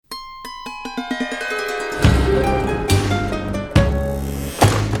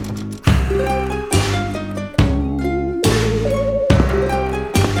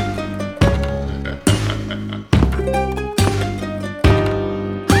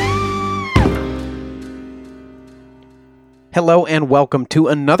Hello and welcome to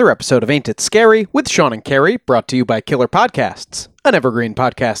another episode of Ain't It Scary with Sean and Carrie, brought to you by Killer Podcasts, an Evergreen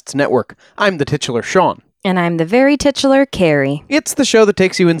Podcasts network. I'm the titular Sean. And I'm the very titular Carrie. It's the show that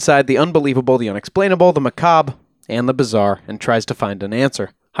takes you inside the unbelievable, the unexplainable, the macabre, and the bizarre, and tries to find an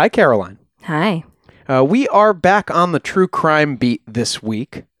answer. Hi, Caroline. Hi. We are back on the true crime beat this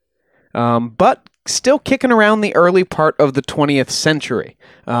week, but still kicking around the early part of the 20th century.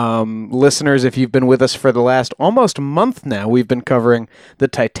 Listeners, if you've been with us for the last almost month now, we've been covering the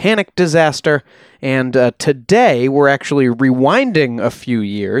Titanic disaster, and today we're actually rewinding a few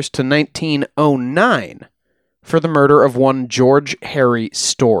years to 1909 for the murder of one George Harry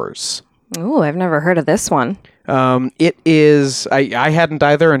Storrs. Ooh, I've never heard of this one. It is, I hadn't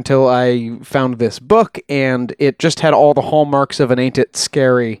either until I found this book, and it just had all the hallmarks of an Ain't It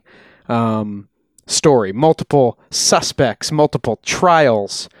Scary story. Multiple suspects, multiple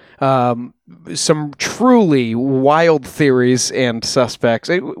trials, some truly wild theories and suspects.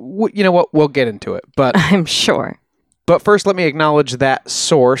 You know what? We'll get into it. But I'm sure. But first, let me acknowledge that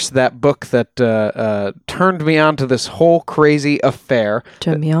source, that book that turned me on to this whole crazy affair.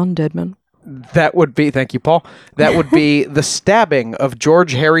 Turn me on, Deadman. That would be, thank you, Paul. That would be The Stabbing of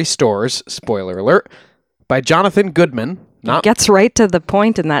George Harry Storrs, spoiler alert, by Jonathan Goodman. Gets right to the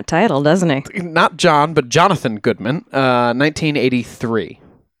point in that title, doesn't he? Not John, but Jonathan Goodman, 1983.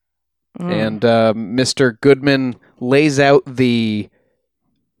 And Mr. Goodman lays out the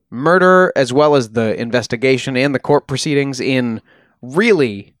murder as well as the investigation and the court proceedings in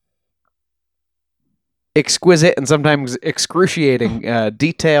really exquisite and sometimes excruciating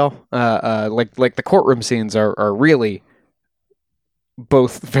detail. Like the courtroom scenes are really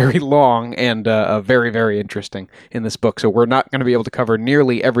both very long and very, very interesting in this book. So we're not going to be able to cover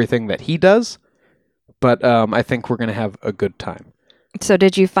nearly everything that he does, but I think we're going to have a good time. So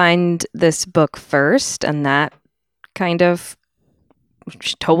did you find this book first and that kind of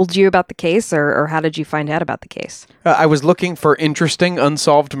told you about the case, or how did you find out about the case? I was looking for interesting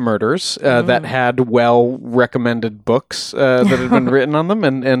unsolved murders that had well-recommended books that had been written on them,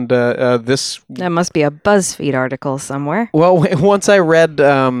 and this... That must be a BuzzFeed article somewhere. Well, once I read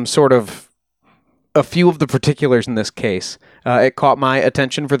sort of a few of the particulars in this case, it caught my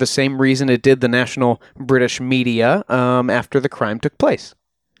attention for the same reason it did the national British media after the crime took place.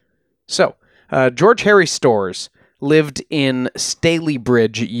 So, George Harry Storrs lived in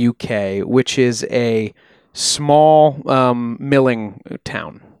Stalybridge, UK, which is a small milling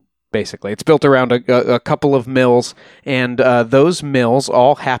town, basically. It's built around a couple of mills, and those mills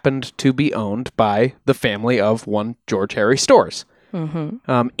all happened to be owned by the family of one George Harry Storrs.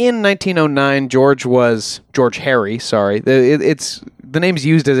 Mm-hmm. In 1909, George Harry, sorry. The name's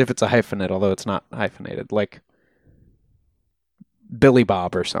used as if it's a hyphenate, although it's not hyphenated, like Billy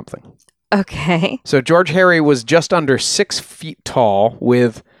Bob or something. Okay. So George Harry was just under 6 feet tall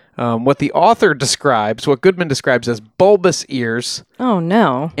with what the author describes, what Goodman describes as bulbous ears. Oh,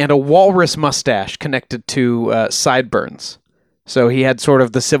 no. And a walrus mustache connected to sideburns. So he had sort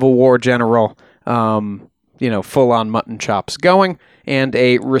of the Civil War general, full-on mutton chops going, and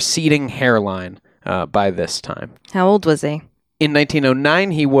a receding hairline by this time. How old was he? In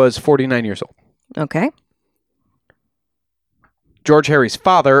 1909, he was 49 years old. Okay. George Harry's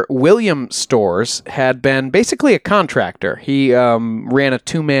father, William Storrs, had been basically a contractor. He ran a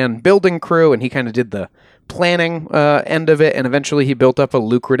two-man building crew, and he kind of did the planning end of it, and eventually he built up a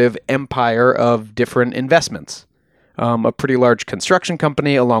lucrative empire of different investments. A pretty large construction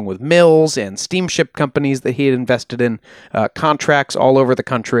company, along with mills and steamship companies that he had invested in, contracts all over the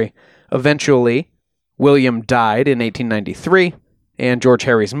country. Eventually, William died in 1893, and George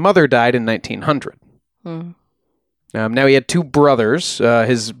Harry's mother died in 1900. Now he had two brothers.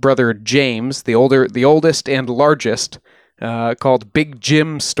 His brother James, the oldest and largest, called Big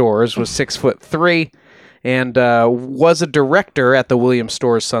Jim Storrs, was 6'3", and was a director at the William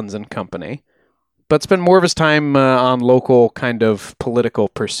Storrs Sons and Company, but spent more of his time on local kind of political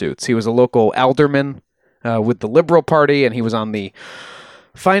pursuits. He was a local alderman with the Liberal Party, and he was on the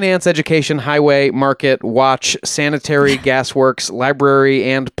Finance, Education, Highway, Market, Watch, Sanitary, Gasworks, Library,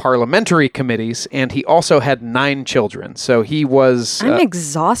 and Parliamentary committees, and he also had 9 children. So he was... I'm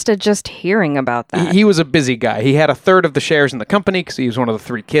exhausted just hearing about that. He was a busy guy. He had a third of the shares in the company because he was one of the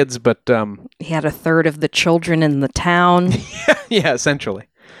 3 kids, but... He had a third of the children in the town. Yeah, essentially.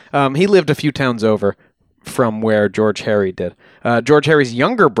 He lived a few towns over from where George Harry did. George Harry's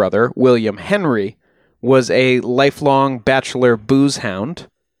younger brother, William Henry, was a lifelong bachelor booze hound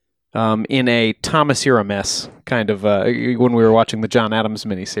in a Thomas You're a Mess kind of, when we were watching the John Adams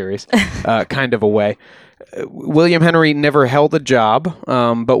miniseries, kind of a way. William Henry never held a job,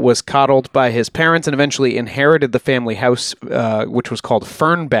 but was coddled by his parents and eventually inherited the family house, which was called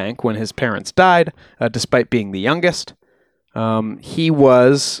Fernbank when his parents died, despite being the youngest. He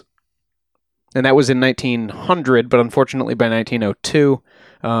was, and that was in 1900, but unfortunately by 1902,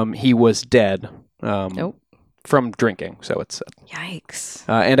 he was dead from drinking. So it's yikes.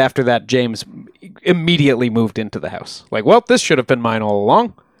 And after that, James immediately moved into the house. Like, well, this should have been mine all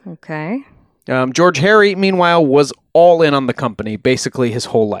along. Okay. George Harry, meanwhile, was all in on the company basically his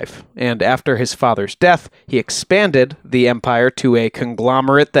whole life. And after his father's death, he expanded the empire to a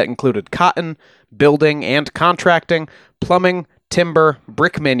conglomerate that included cotton, building and contracting, plumbing, timber,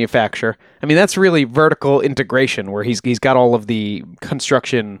 brick manufacture. I mean, that's really vertical integration where he's got all of the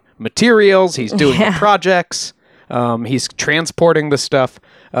construction materials, he's doing the projects, he's transporting the stuff.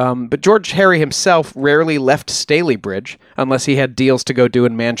 But George Harry himself rarely left Stalybridge unless he had deals to go do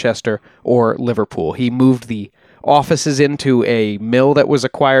in Manchester or Liverpool. He moved the offices into a mill that was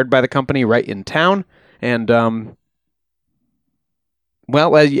acquired by the company right in town. And,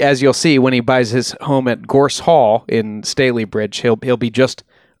 well, as you'll see, when he buys his home at Gorse Hall in Stalybridge, he'll be just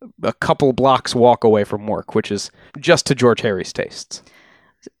a couple blocks walk away from work, which is just to George Harry's tastes.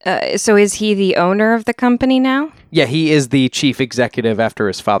 So is he the owner of the company now? Yeah, he is the chief executive after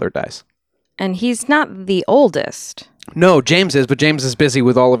his father dies. And he's not the oldest. No, James is, but James is busy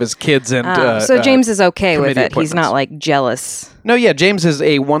with all of his kids and so James is okay with it. appointments. He's not like jealous. No, yeah, James is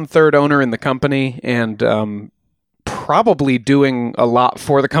a 1/3 owner in the company and probably doing a lot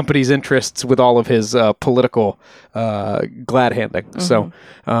for the company's interests with all of his political glad-handing. Mm-hmm. So,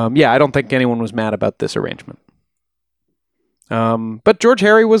 yeah, I don't think anyone was mad about this arrangement. But George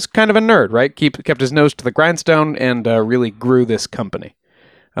Harry was kind of a nerd, right? Kept his nose to the grindstone and really grew this company.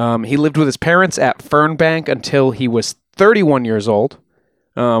 He lived with his parents at Fernbank until he was 31 years old,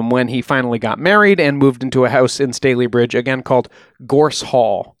 when he finally got married and moved into a house in Stalybridge, again called Gorse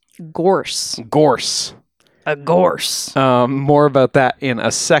Hall. Gorse. A gorse. More about that in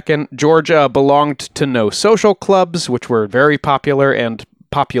a second. George belonged to no social clubs, which were very popular and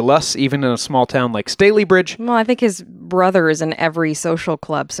populous, even in a small town like Stalybridge. Well, I think his brother is in every social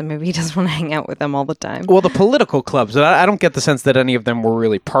club, so maybe he doesn't want to hang out with them all the time. Well, the political clubs, I don't get the sense that any of them were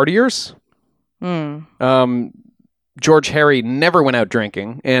really partiers. George Harry never went out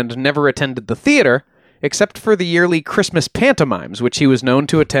drinking and never attended the theater, except for the yearly Christmas pantomimes, which he was known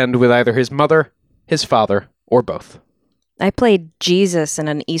to attend with either his mother, his father, or both. I played Jesus in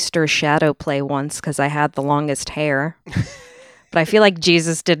an Easter shadow play once because I had the longest hair. But I feel like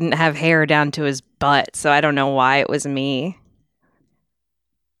Jesus didn't have hair down to his butt, so I don't know why it was me.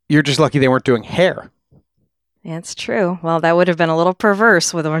 You're just lucky they weren't doing hair. Yeah, it's true. Well, that would have been a little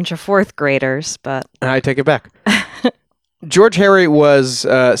perverse with a bunch of fourth graders, but... I take it back. George Harry was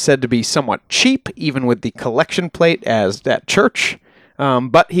said to be somewhat cheap, even with the collection plate as at church.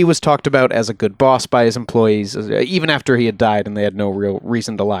 But he was talked about as a good boss by his employees, even after he had died, and they had no real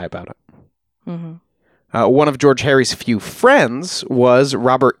reason to lie about it. Mm-hmm. One of George Harry's few friends was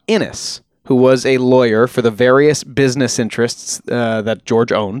Robert Innes, who was a lawyer for the various business interests that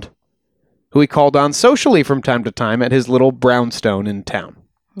George owned, who he called on socially from time to time at his little brownstone in town.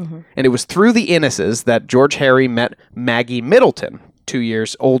 Mm-hmm. And it was through the Inneses that George Harry met Maggie Middleton, 2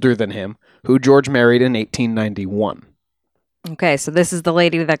 years older than him, who George married in 1891. Okay, so this is the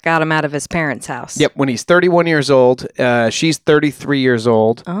lady that got him out of his parents' house. Yep, when he's 31 years old, she's 33 years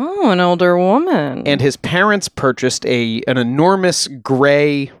old. Oh, an older woman. And his parents purchased an enormous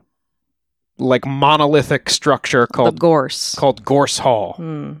gray, like monolithic structure called Gorse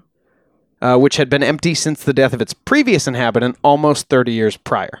Hall, which had been empty since the death of its previous inhabitant almost 30 years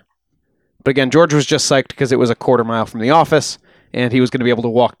prior. But again, George was just psyched because it was a quarter mile from the office, and he was going to be able to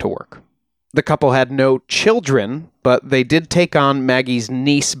walk to work. The couple had no children, but they did take on Maggie's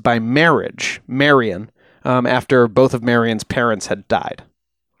niece by marriage, Marion, after both of Marion's parents had died.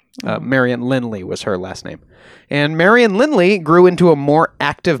 Marion Linley was her last name. And Marion Linley grew into a more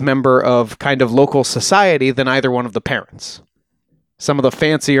active member of kind of local society than either one of the parents. Some of the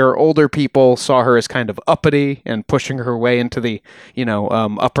fancier, older people saw her as kind of uppity and pushing her way into the,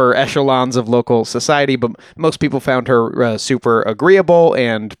 upper echelons of local society, but most people found her super agreeable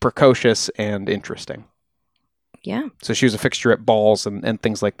and precocious and interesting. Yeah. So she was a fixture at balls and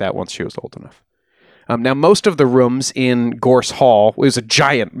things like that once she was old enough. Now, most of the rooms in Gorse Hall, it was a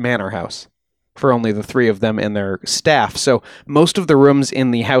giant manor house for only the three of them and their staff, so most of the rooms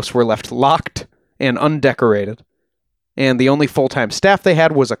in the house were left locked and undecorated. And the only full-time staff they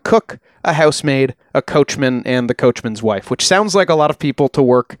had was a cook, a housemaid, a coachman, and the coachman's wife, which sounds like a lot of people to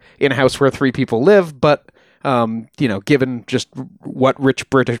work in a house where 3 people live, but given just what rich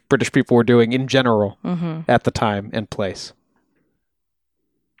British people were doing in general at the time and place.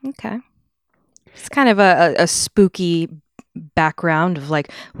 Okay. It's kind of a spooky background of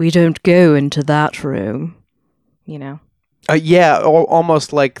like, we don't go into that room,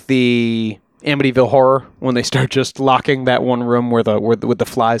 Almost like the Amityville Horror when they start just locking that one room with the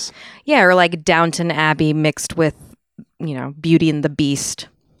flies. Yeah, or like Downton Abbey mixed with, Beauty and the Beast.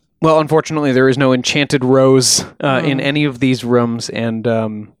 Well, unfortunately, there is no enchanted rose in any of these rooms, and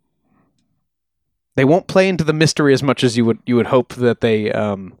they won't play into the mystery as much as you would hope that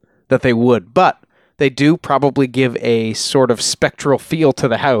they would. But they do probably give a sort of spectral feel to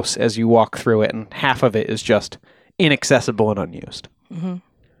the house as you walk through it, and half of it is just inaccessible and unused. Mm-hmm.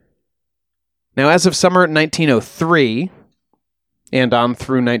 Now, as of summer 1903 and on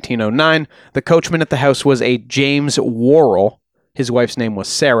through 1909, the coachman at the house was a James Worrell. His wife's name was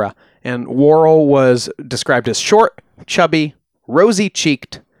Sarah, and Worrell was described as short, chubby,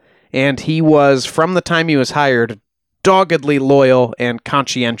 rosy-cheeked, and he was, from the time he was hired, doggedly loyal and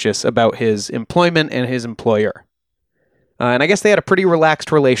conscientious about his employment and his employer. And I guess they had a pretty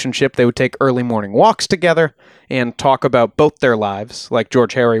relaxed relationship. They would take early morning walks together and talk about both their lives. Like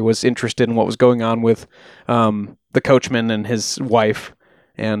George Harry was interested in what was going on with the coachman and his wife.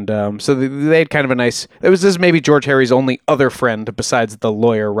 And so they had kind of a nice... This is maybe George Harry's only other friend besides the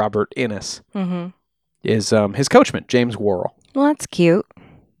lawyer Robert Innes. Mm-hmm. Is his coachman, James Worrell. Well, that's cute.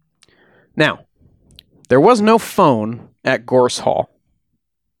 Now, there was no phone at Gorse Hall.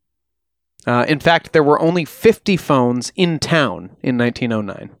 In fact, there were only 50 phones in town in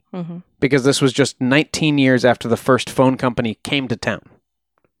 1909, because this was just 19 years after the first phone company came to town.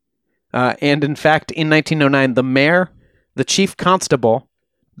 And in fact, in 1909, the mayor, the chief constable,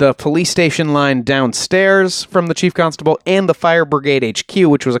 the police station line downstairs from the chief constable, and the fire brigade HQ,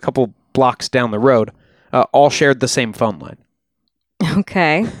 which was a couple blocks down the road, all shared the same phone line.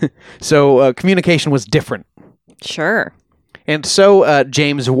 Okay. So communication was different. Sure. And so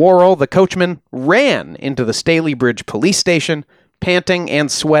James Worrell, the coachman, ran into the Staley Bridge police station, panting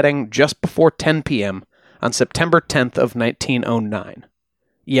and sweating just before 10 p.m. on September 10th of 1909,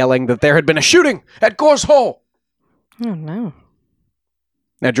 yelling that there had been a shooting at Gorse Hall. Oh, no.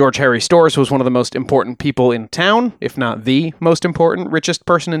 Now, George Harry Storrs was one of the most important people in town, if not the most important, richest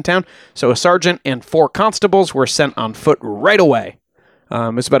person in town, so a sergeant and 4 constables were sent on foot right away.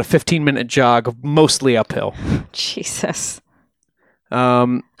 It was about a 15-minute jog, mostly uphill. Jesus.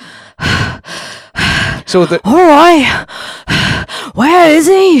 So the all right, where is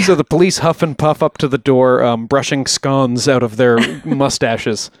he? So the police huff and puff up to the door, brushing scones out of their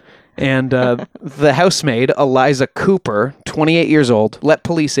mustaches, and the housemaid Eliza Cooper, 28 years old, let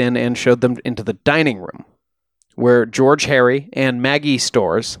police in and showed them into the dining room, where George Harry and Maggie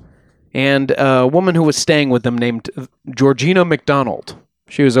Storrs and a woman who was staying with them named Georgina MacDonald.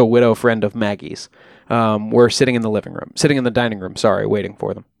 She was a widow friend of Maggie's. Were sitting in the dining room, waiting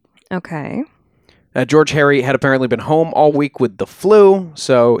for them. Okay. George Harry had apparently been home all week with the flu,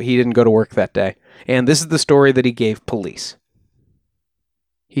 so he didn't go to work that day. And this is the story that he gave police.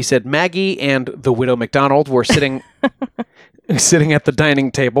 He said Maggie and the widow MacDonald were sitting at the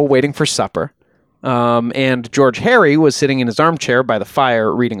dining table waiting for supper. And George Harry was sitting in his armchair by the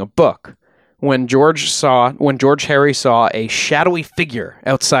fire reading a book. When George Harry saw a shadowy figure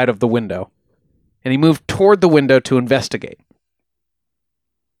outside of the window, and he moved toward the window to investigate.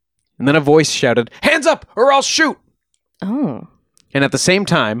 And then a voice shouted, "Hands up, or I'll shoot!" Oh. And at the same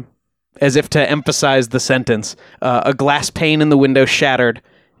time, as if to emphasize the sentence, a glass pane in the window shattered,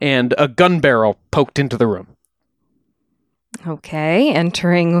 and a gun barrel poked into the room. Okay,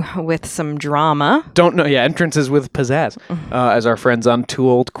 entering with some drama. Entrances with pizzazz, as our friends on Two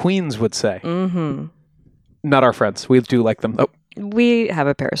Old Queens would say. Mm-hmm. Not our friends. We do like them. Oh. We have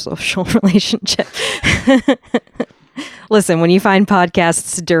a parasocial relationship. Listen, when you find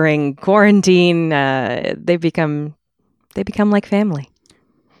podcasts during quarantine, they become like family.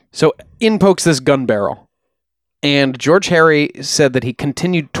 So in pokes this gun barrel, and George Harry said that he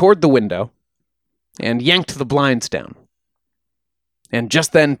continued toward the window and yanked the blinds down. And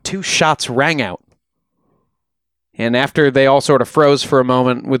just then, 2 shots rang out. And after they all sort of froze for a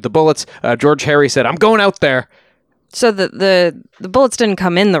moment with the bullets, George Harry said, "I'm going out there." So the bullets didn't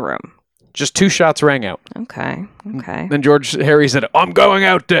come in the room. Just 2 shots rang out. Okay. Then George Harry said, "I'm going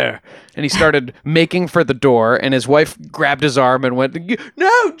out there." And he started making for the door, and his wife grabbed his arm and went,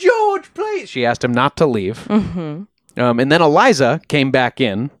 "No, George, please." She asked him not to leave. Mm-hmm. And then Eliza came back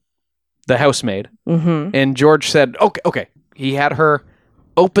in, the housemaid, and George said, okay. He had her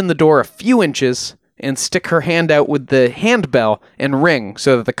open the door a few inches and stick her hand out with the handbell and ring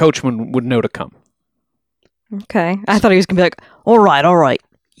so that the coachman would know to come. Okay. I thought he was going to be like, all right,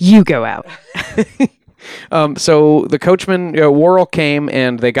 you go out. So the coachman, Worrell came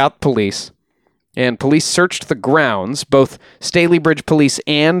and they got police. And police searched the grounds, both Stalybridge police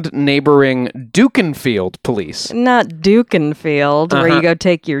and neighboring Dukenfield police. Not Dukenfield, where you go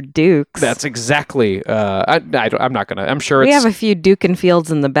take your dukes. That's exactly. I'm not gonna. I'm sure we have a few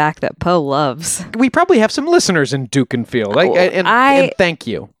Dukenfields in the back that Poe loves. We probably have some listeners in Dukenfield, and thank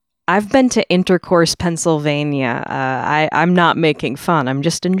you. I've been to Intercourse, Pennsylvania. I'm not making fun. I'm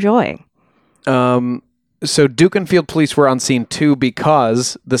just enjoying. So Dukenfield police were on scene too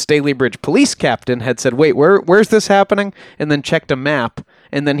because the Stalybridge police captain had said, "Wait, where's this happening?" And then checked a map,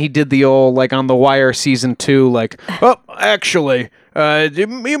 and then he did the old like on The Wire season 2, like, "Oh, actually,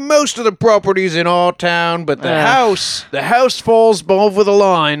 most of the property's in our town, but the house falls over the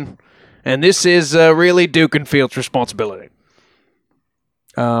line, and this is really Dukenfield's responsibility."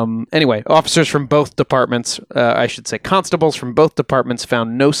 Anyway, officers from both departments, constables from both departments,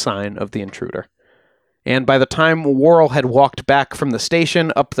 found no sign of the intruder. And by the time Worrell had walked back from the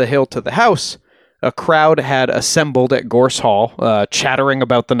station up the hill to the house, a crowd had assembled at Gorse Hall, chattering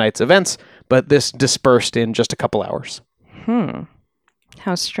about the night's events, but this dispersed in just a couple hours.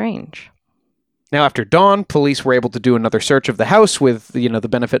 How strange. Now, after dawn, police were able to do another search of the house with, the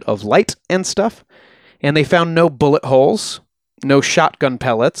benefit of light and stuff, and they found no bullet holes, no shotgun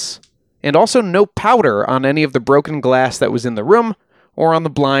pellets, and also no powder on any of the broken glass that was in the room, or on the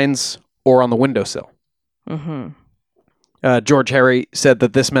blinds, or on the windowsill. George Harry said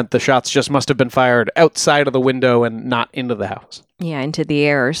that this meant the shots just must have been fired outside of the window and not into the house. Yeah, into the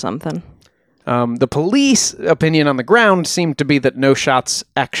air or something. The police opinion on the ground seemed to be that no shots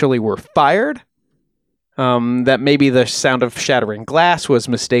actually were fired. That maybe the sound of shattering glass was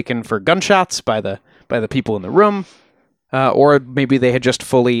mistaken for gunshots by the people in the room. Or maybe they had just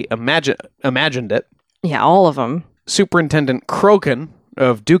fully imagined it. Yeah, all of them. Superintendent Crogan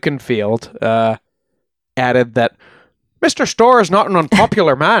of Dukenfield added that Mr. Storrs is not an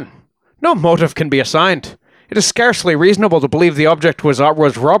unpopular man. No motive can be assigned. It is scarcely reasonable to believe the object was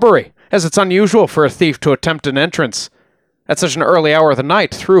robbery, as it's unusual for a thief to attempt an entrance at such an early hour of the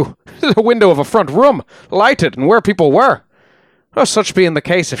night through the window of a front room, lighted and where people were. Such being the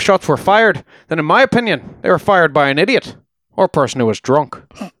case, if shots were fired, then in my opinion, they were fired by an idiot or a person who was drunk.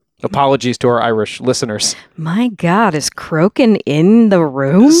 Apologies to our Irish listeners. My God, is Crogan in the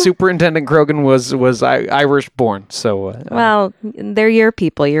room? Superintendent Crogan was Irish born, so... well, they're your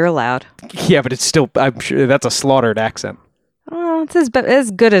people. You're allowed. Yeah, but it's still... I'm sure that's a slaughtered accent. Oh, it's as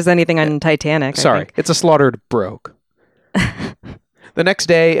good as anything on Titanic. Sorry, it's a slaughtered brogue. The next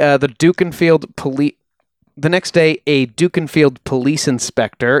day, a Dukenfield police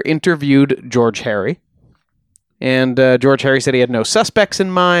inspector interviewed George Harry. And George Harry said he had no suspects in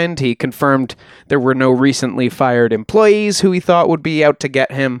mind. He confirmed there were no recently fired employees who he thought would be out to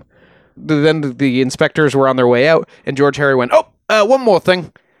get him. Then the inspectors were on their way out, and George Harry went, one more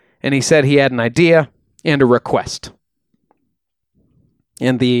thing. And he said he had an idea and a request.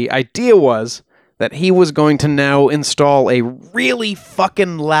 And the idea was that he was going to now install a really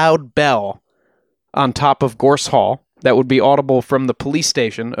fucking loud bell on top of Gorse Hall that would be audible from the police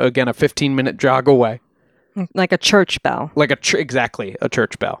station, again, a 15-minute jog away. Like a church bell. Exactly, a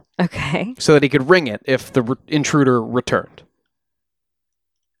church bell. Okay. So that he could ring it if the intruder returned.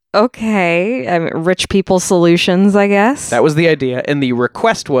 Okay. Rich people solutions, I guess. That was the idea. And the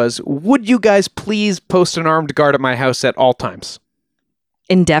request was, would you guys please post an armed guard at my house at all times?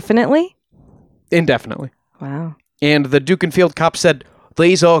 Indefinitely? Indefinitely. Wow. And the Dukenfield cop said,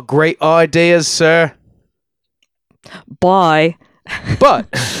 "These are great ideas, sir." Bye.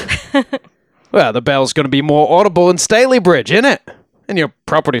 But... well, the bell's going to be more audible in Stalybridge, isn't it? And your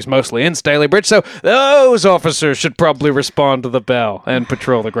property's mostly in Stalybridge, so those officers should probably respond to the bell and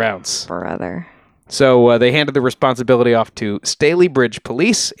patrol the grounds. Brother. So they handed the responsibility off to Stalybridge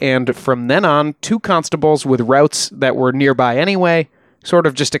police, and from then on, 2 constables with routes that were nearby anyway sort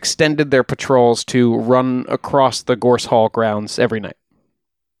of just extended their patrols to run across the Gorse Hall grounds every night.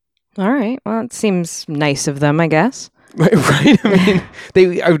 All right. Well, it seems nice of them, I guess. Right? I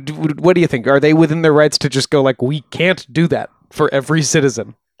mean, what do you think? Are they within their rights to just go like, we can't do that for every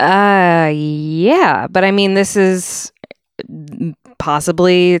citizen? Yeah. But I mean, this is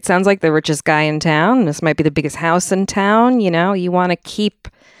possibly, it sounds like the richest guy in town. This might be the biggest house in town. You want to keep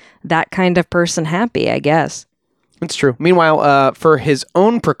that kind of person happy, I guess. It's true. Meanwhile, for his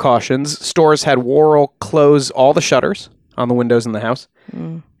own precautions, Storrs had Worrell close all the shutters on the windows in the house.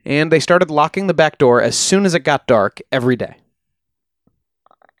 And they started locking the back door as soon as it got dark every day.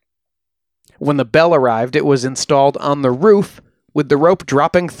 When the bell arrived, it was installed on the roof with the rope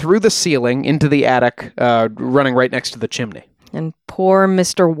dropping through the ceiling into the attic, running right next to the chimney. And poor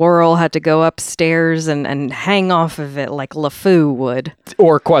Mr. Whirl had to go upstairs and hang off of it like LeFou would.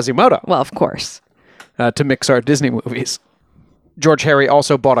 Or Quasimodo. Well, of course. To mix our Disney movies. George Harry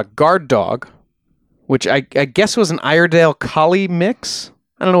also bought a guard dog, which I guess was an Iredale Collie mix.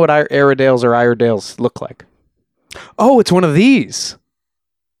 I don't know what Airedales or Iredales look like. Oh, it's one of these.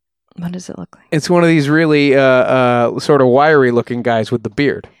 What does it look like? It's one of these really sort of wiry-looking guys with the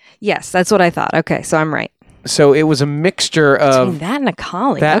beard. Yes, that's what I thought. Okay, so I'm right. So it was a mixture of... Between that and a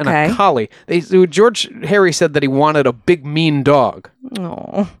collie. That okay. and a collie. George Harry said that he wanted a big, mean dog.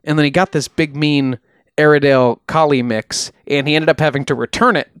 Oh. And then he got this big, mean Airedale Collie mix, and he ended up having to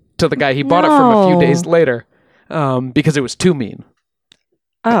return it to the guy he bought it from a few days later because it was too mean.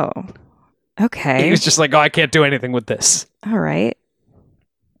 Oh, okay. He was just like, I can't do anything with this. All right.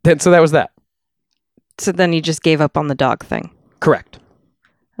 So that was that. So then you just gave up on the dog thing. Correct.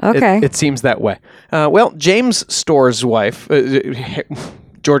 Okay. It seems that way. Well, James Storrs' wife,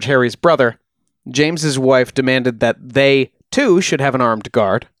 George Harry's brother, James's wife demanded that they, too, should have an armed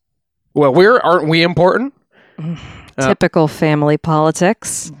guard. Well, aren't we important? Typical family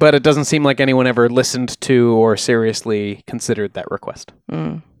politics. But it doesn't seem like anyone ever listened to or seriously considered that request.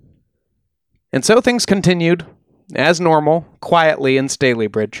 Mm. And so things continued, as normal, quietly in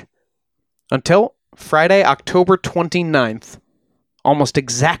Stalybridge, until Friday, October 29th, almost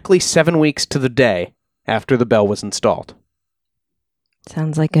exactly 7 weeks to the day after the bell was installed.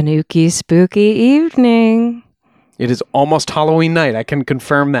 Sounds like an ooky spooky evening. It is almost Halloween night, I can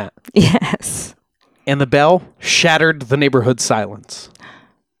confirm that. Yes. And the bell shattered the neighborhood silence.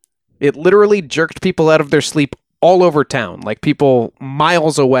 It literally jerked people out of their sleep all over town. Like people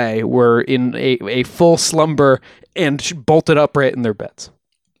miles away were in a full slumber and bolted upright in their beds.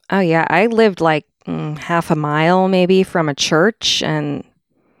 Oh, yeah. I lived like half a mile maybe from a church, and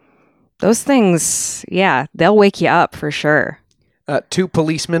those things, yeah, they'll wake you up for sure. 2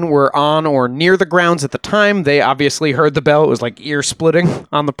 policemen were on or near the grounds at the time. They obviously heard the bell. It was like ear splitting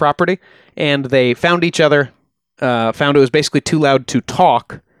on the property. And they found each other, found it was basically too loud to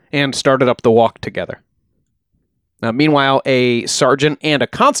talk, and started up the walk together. Meanwhile, a sergeant and a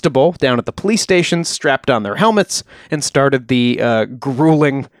constable down at the police station strapped on their helmets and started the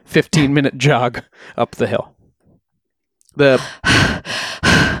grueling 15-minute jog up the hill.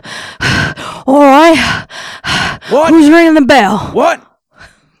 All right. What? Who's ringing the bell? What?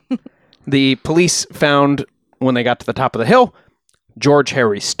 The police found, when they got to the top of the hill, George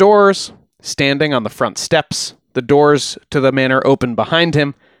Harry Storrs standing on the front steps. The doors to the manor opened behind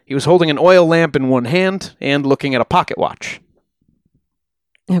him. He was holding an oil lamp in one hand and looking at a pocket watch.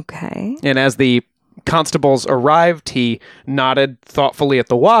 Okay. And as the constables arrived, he nodded thoughtfully at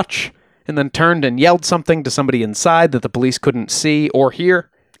the watch and then turned and yelled something to somebody inside that the police couldn't see or hear,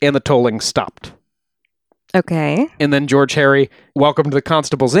 and the tolling stopped. Okay. And then George Harry welcomed the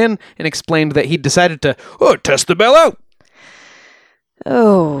constables in and explained that he'd decided to test the bell out.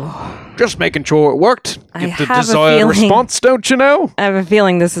 Oh. Just making sure it worked. I Get the have a desired feeling- response, don't you know? I have a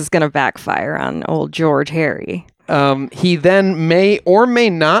feeling this is going to backfire on old George Harry. He then may or may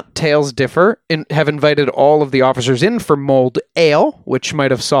not, tales differ, have invited all of the officers in for mulled ale, which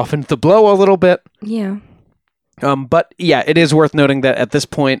might have softened the blow a little bit. Yeah. But yeah, it is worth noting that at this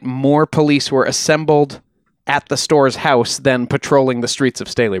point, more police were assembled at the Storrs house than patrolling the streets of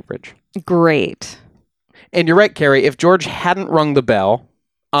Stalybridge. Great. And you're right, Carrie, if George hadn't rung the bell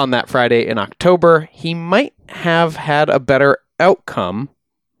on that Friday in October, he might have had a better outcome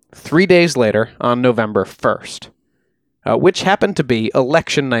 3 days later on November 1st, which happened to be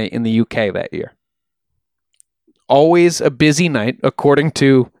election night in the UK that year. Always a busy night, according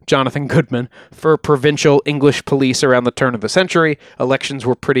to Jonathan Goodman, for provincial English police around the turn of the century. Elections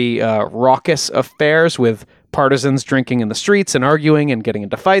were pretty raucous affairs, with partisans drinking in the streets and arguing and getting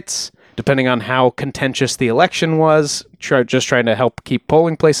into fights. Depending on how contentious the election was, just trying to help keep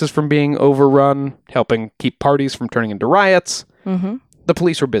polling places from being overrun, helping keep parties from turning into riots. Mm-hmm. The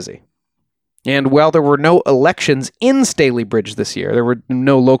police were busy. And while there were no elections in Stalybridge this year, there were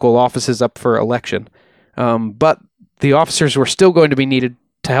no local offices up for election, but the officers were still going to be needed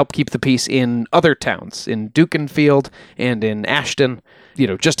to help keep the peace in other towns, in Dukinfield and in Ashton,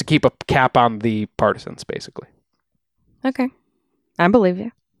 just to keep a cap on the partisans, basically. Okay. I believe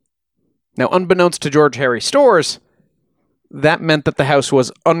you. Now, unbeknownst to George Harry Storrs, that meant that the house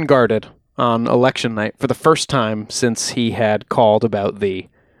was unguarded on election night for the first time since he had called about the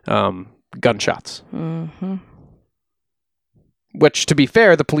gunshots. Mm-hmm. Which, to be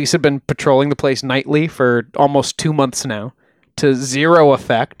fair, the police have been patrolling the place nightly for almost 2 months now, to zero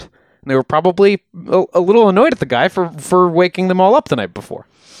effect. And they were probably a little annoyed at the guy for waking them all up the night before,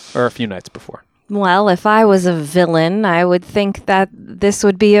 or a few nights before. Well, if I was a villain, I would think that this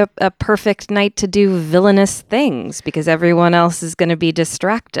would be a perfect night to do villainous things because everyone else is going to be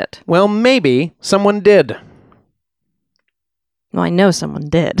distracted. Well, maybe someone did. Well, I know someone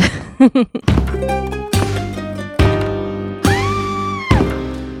did.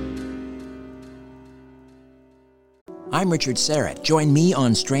 I'm Richard Serrett. Join me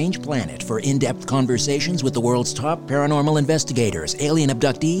on Strange Planet for in-depth conversations with the world's top paranormal investigators, alien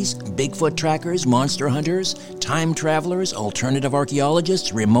abductees, Bigfoot trackers, monster hunters, time travelers, alternative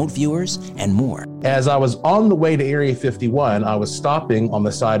archaeologists, remote viewers, and more. As I was on the way to Area 51, I was stopping on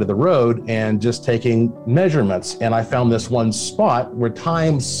the side of the road and just taking measurements. And I found this one spot where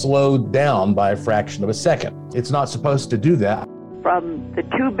time slowed down by a fraction of a second. It's not supposed to do that. From the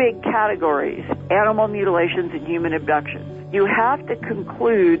two big categories, animal mutilations and human abductions, you have to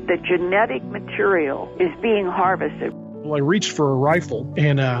conclude that genetic material is being harvested. Well, I reached for a rifle,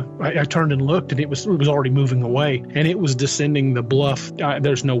 and I turned and looked, and it was already moving away, and it was descending the bluff.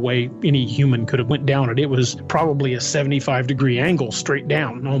 There's no way any human could have went down it. It was probably a 75-degree angle straight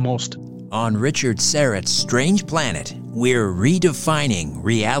down, almost. On Richard Serrett's Strange Planet, we're redefining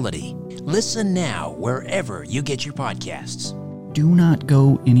reality. Listen now wherever you get your podcasts. Do not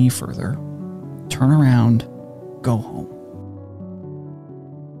go any further. Turn around. Go home.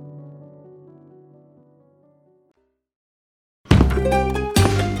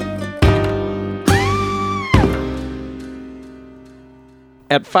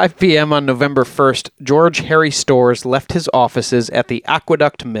 At 5 p.m. on November 1st, George Harry Storrs left his offices at the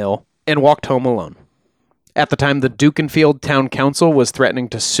Aqueduct Mill and walked home alone. At the time, the Dukenfield Town Council was threatening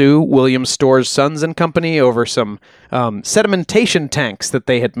to sue William Storrs' Sons and Company over some sedimentation tanks that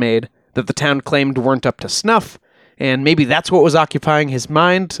they had made that the town claimed weren't up to snuff, and maybe that's what was occupying his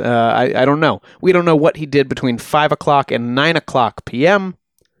mind. I don't know. We don't know what he did between 5 o'clock and 9 o'clock p.m.,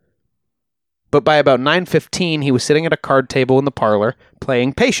 but by about 9:15, he was sitting at a card table in the parlor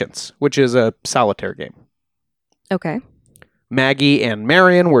playing Patience, which is a solitaire game. Okay. Maggie and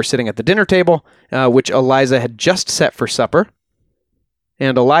Marion were sitting at the dinner table, which Eliza had just set for supper.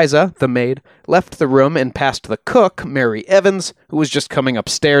 And Eliza, the maid, left the room and passed the cook, Mary Evans, who was just coming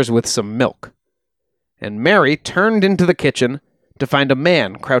upstairs with some milk. And Mary turned into the kitchen to find a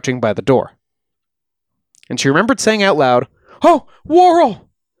man crouching by the door. And she remembered saying out loud, "Oh, Worrell!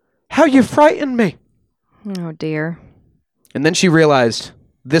 How you frightened me!" Oh, dear. And then she realized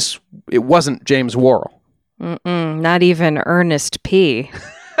it wasn't James Worrell. Not even Ernest P.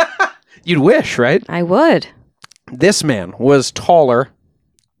 You'd wish, right? I would. This man was taller,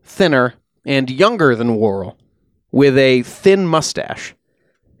 thinner, and younger than Worrell, with a thin mustache.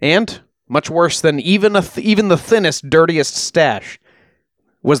 And, much worse than even the thinnest, dirtiest stash,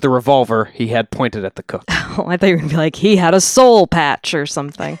 was the revolver he had pointed at the cook. Oh, I thought you were going to be like, he had a soul patch or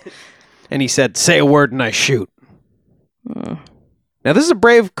something. And he said, "Say a word and I shoot." Now, this is a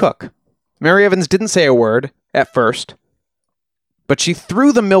brave cook. Mary Evans didn't say a word at first, but she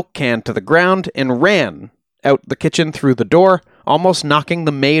threw the milk can to the ground and ran out the kitchen through the door, almost knocking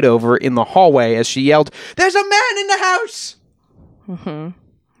the maid over in the hallway as she yelled, "There's a man in the house!"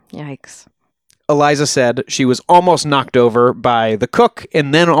 Yikes. Eliza said she was almost knocked over by the cook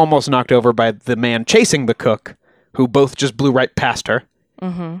and then almost knocked over by the man chasing the cook, who both just blew right past her.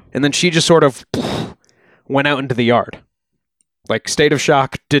 And then she just sort of went out into the yard. Like, state of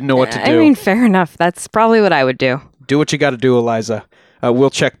shock, didn't know what to do. I mean, fair enough. That's probably what I would do. Do what you got to do, Eliza. We'll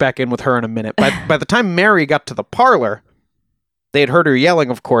check back in with her in a minute. By the time Mary got to the parlor, they had heard her yelling,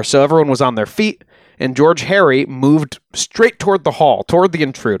 of course, so everyone was on their feet, and George Harry moved straight toward the hall, toward the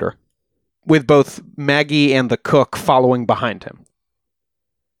intruder, with both Maggie and the cook following behind him.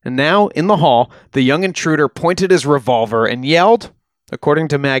 And now, in the hall, the young intruder pointed his revolver and yelled, according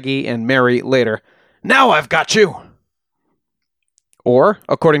to Maggie and Mary later, "Now I've got you!" Or,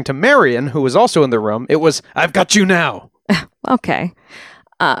 according to Marion, who was also in the room, it was, "I've got you now." Okay.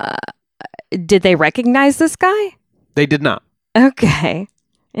 Did they recognize this guy? They did not. Okay.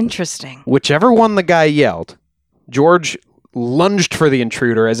 Interesting. Whichever one the guy yelled, George lunged for the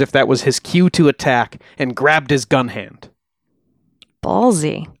intruder as if that was his cue to attack and grabbed his gun hand.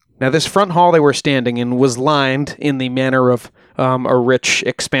 Ballsy. Now, this front hall they were standing in was lined in the manner of a rich,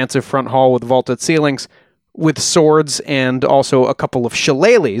 expansive front hall with vaulted ceilings, with swords and also a couple of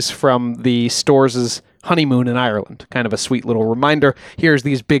shillelaghs from the Storrs' honeymoon in Ireland. Kind of a sweet little reminder. Here's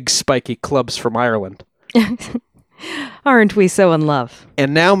these big spiky clubs from Ireland. Aren't we so in love?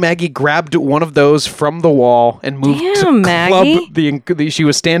 And now Maggie grabbed one of those from the wall and moved to club Maggie. she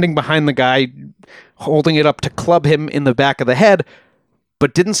was standing behind the guy, holding it up to club him in the back of the head.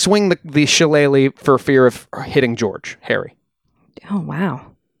 but didn't swing the shillelagh for fear of hitting Harry. Oh,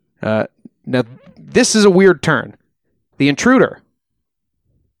 wow. Now, this is a weird turn. The intruder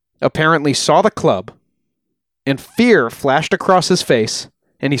apparently saw the club, and fear flashed across his face,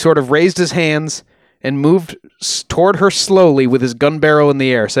 and he sort of raised his hands and moved toward her slowly with his gun barrel in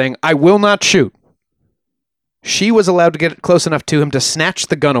the air, saying, "I will not shoot." She was allowed to get close enough to him to snatch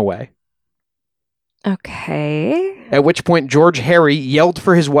the gun away. Okay. At which point George Harry yelled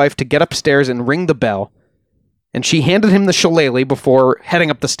for his wife to get upstairs and ring the bell, and she handed him the shillelagh before heading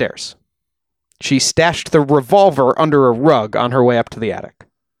up the stairs. She stashed the revolver under a rug on her way up to the attic.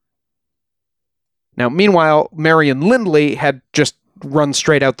 Now, meanwhile, Marion Lindley had just run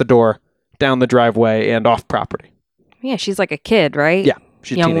straight out the door, down the driveway, and off property. Yeah, she's like a kid, right? Yeah,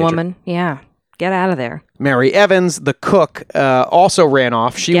 she's a young teenager. woman. Yeah, get out of there. Mary Evans, the cook, also ran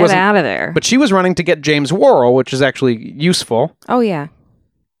off. She Get wasn't out of there. But she was running to get James Worrell, which is actually useful. Oh, yeah.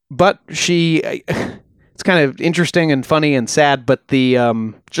 But it's kind of interesting and funny and sad, but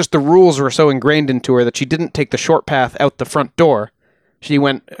just the rules were so ingrained into her that she didn't take the short path out the front door. She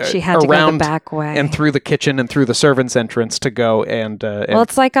went She had to go around the back way. and through the kitchen and through the servants' entrance to go and Well,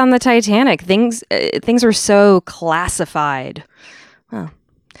 it's like on the Titanic. Things are so classified. Well,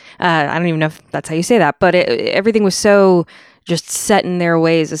 I don't even know if that's how you say that, but everything was so just set in their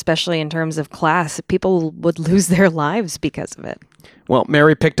ways, especially in terms of class. People would lose their lives because of it. Well,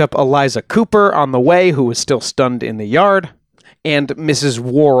 Mary picked up Eliza Cooper on the way, who was still stunned in the yard, and Mrs.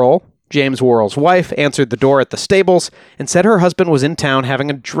 Worrell, James Worrell's wife, answered the door at the stables and said her husband was in town having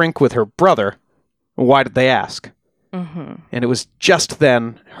a drink with her brother. Why did they ask? Mm-hmm. And it was just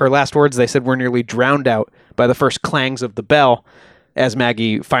then, her last words, they said, were nearly drowned out by the first clangs of the bell as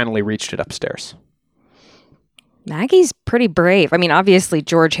Maggie finally reached it upstairs. Maggie's pretty brave. I mean, obviously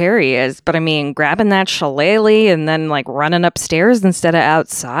George Harry is, but I mean, grabbing that shillelagh and then like running upstairs instead of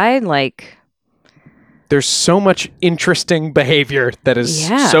outside, like... There's so much interesting behavior that is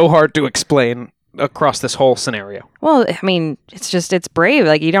so hard to explain across this whole scenario. Well, I mean, it's brave.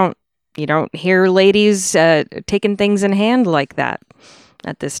 Like you don't hear ladies taking things in hand like that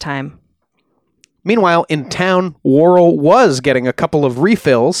at this time. Meanwhile, in town, Worrell was getting a couple of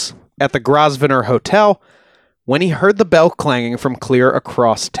refills at the Grosvenor Hotel when he heard the bell clanging from clear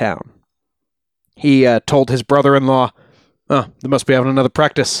across town. He told his brother-in-law, "Oh, they must be having another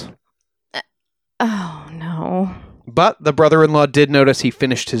practice." Oh, no. But the brother-in-law did notice he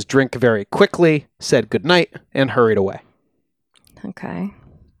finished his drink very quickly, said goodnight, and hurried away. Okay.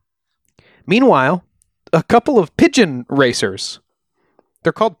 Meanwhile, a couple of pigeon racers.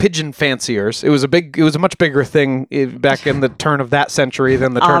 They're called pigeon fanciers. It was a much bigger thing back in the turn of that century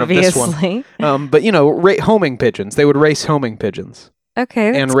than the turn of this one. But homing pigeons. They would race homing pigeons. Okay,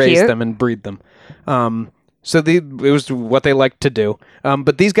 that's and raise cute. them and breed them. So it was what they liked to do.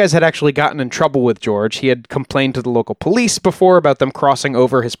 But these guys had actually gotten in trouble with George. He had complained to the local police before about them crossing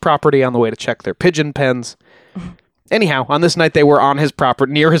over his property on the way to check their pigeon pens. Anyhow, on this night they were on his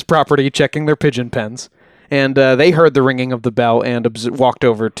property, near his property, checking their pigeon pens. And they heard the ringing of the bell and walked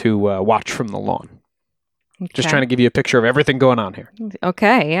over to watch from the lawn. Okay. Just trying to give you a picture of everything going on here.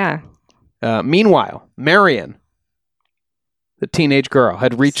 Okay, yeah. Meanwhile, Marion, the teenage girl,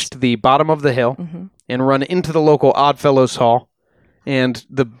 had reached the bottom of the hill and run into the local Oddfellows Hall. And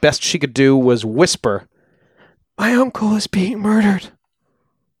the best she could do was whisper, "My uncle is being murdered."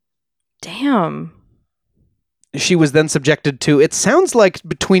 Damn. She was then subjected to, it sounds like,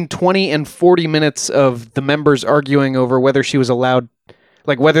 between 20 and 40 minutes of the members arguing over whether she was allowed,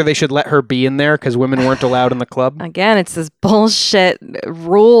 like whether they should let her be in there because women weren't allowed in the club. Again, it's this bullshit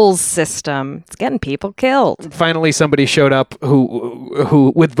rules system. It's getting people killed. Finally, somebody showed up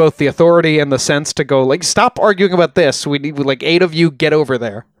who with both the authority and the sense to go, like, stop arguing about this. We need, like, 8 of you get over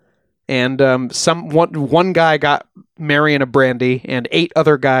there. And one guy got Marion a brandy, and 8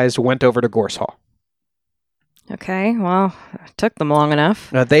 other guys went over to Gorse Hall. Okay, well, it took them long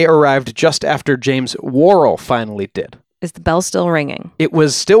enough. They arrived just after James Worrell finally did. Is the bell still ringing? It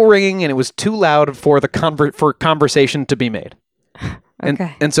was still ringing, and it was too loud for for conversation to be made.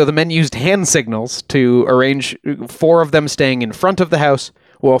 Okay. And so the men used hand signals to arrange 4 of them staying in front of the house,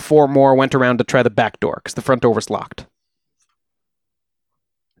 while 4 more went around to try the back door, because the front door was locked.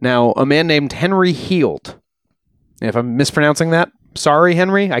 Now, a man named Henry Heald. If I'm mispronouncing that, sorry,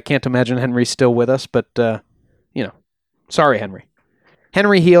 Henry. I can't imagine Henry's still with us, but... sorry, Henry.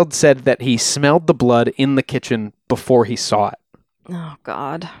 Henry Heald said that he smelled the blood in the kitchen before he saw it. Oh,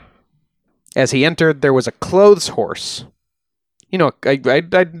 God. As he entered, there was a clothes horse. I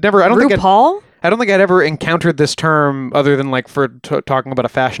never... I don't think I'd ever encountered this term other than like for talking about a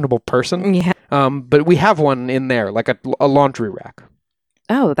fashionable person. Yeah. But we have one in there, like a laundry rack.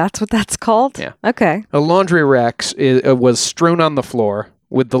 Oh, that's what that's called? Yeah. Okay. A laundry rack was strewn on the floor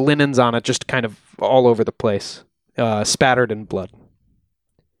with the linens on it just kind of all over the place, spattered in blood.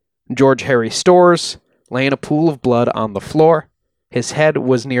 George Harry Storrs lay in a pool of blood on the floor. His head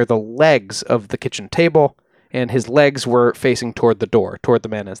was near the legs of the kitchen table, and his legs were facing toward the door, toward the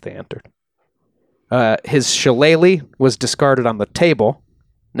men as they entered. His shillelagh was discarded on the table,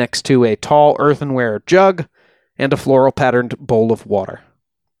 next to a tall earthenware jug and a floral-patterned bowl of water.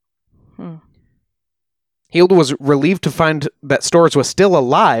 Heald was relieved to find that Storrs was still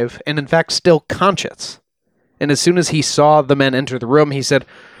alive and, in fact, still conscious. And as soon as he saw the men enter the room, he said,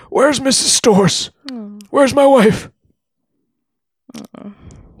 "Where's Mrs. Storrs? Where's my wife?"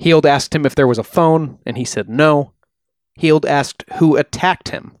 Heald asked him if there was a phone, and he said no. Heald asked who attacked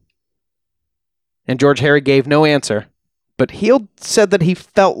him. And George Harry gave no answer, but Heald said that he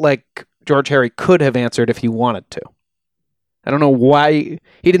felt like George Harry could have answered if he wanted to. I don't know why.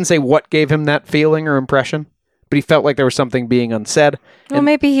 He didn't say what gave him that feeling or impression, but he felt like there was something being unsaid. Well,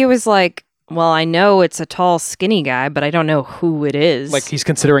 maybe he was like, well, I know it's a tall, skinny guy, but I don't know who it is. Like he's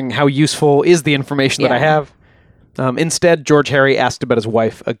considering how useful is the information that I have. Instead, George Harry asked about his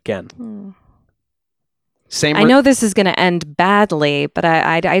wife again. I know this is going to end badly, but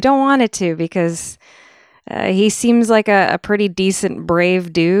I don't want it to because he seems like a pretty decent,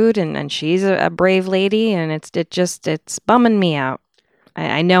 brave dude, and she's a brave lady, and it's bumming me out.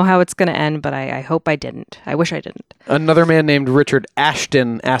 I know how it's going to end, but I hope I didn't. I wish I didn't. Another man named Richard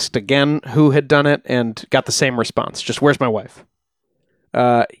Ashton asked again who had done it and got the same response. Just, where's my wife?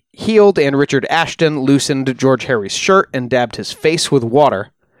 Heald and Richard Ashton loosened George Harry's shirt and dabbed his face with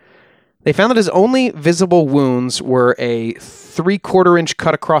water. They found that his only visible wounds were a 3/4 inch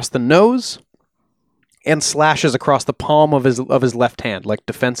cut across the nose and slashes across the palm of his left hand, like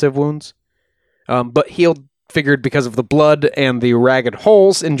defensive wounds. But Heald figured because of the blood and the ragged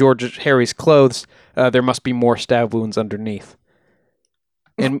holes in George Harry's clothes, there must be more stab wounds underneath.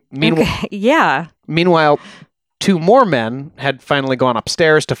 And meanwhile, 2 more men had finally gone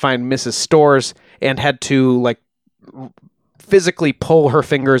upstairs to find Mrs. Storrs and had to physically pull her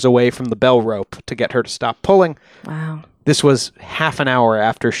fingers away from the bell rope to get her to stop pulling. Wow. This was half an hour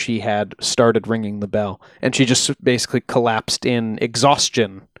after she had started ringing the bell, and she just basically collapsed in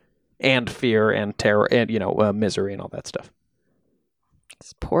exhaustion and fear and terror and, misery and all that stuff.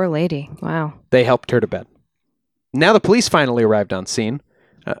 This poor lady. Wow. They helped her to bed. Now the police finally arrived on scene.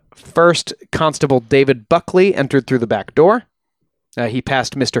 First, Constable David Buckley entered through the back door. He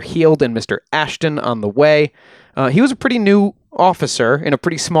passed Mr. Heald and Mr. Ashton on the way. He was a pretty new officer in a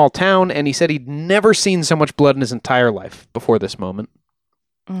pretty small town, and he said he'd never seen so much blood in his entire life before this moment.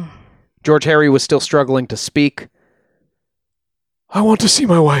 George Harry was still struggling to speak. "I want to see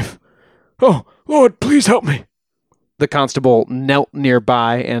my wife. Oh, Lord, please help me." The constable knelt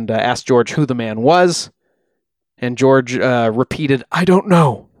nearby and asked George who the man was. And George repeated, "I don't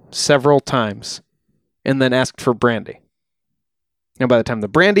know," several times, and then asked for brandy. And by the time the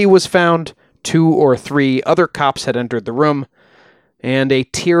brandy was found, 2 or 3 other cops had entered the room, and a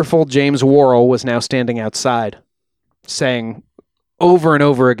tearful James Worrell was now standing outside, saying over and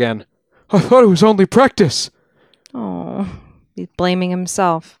over again, "I thought it was only practice." Oh, he's blaming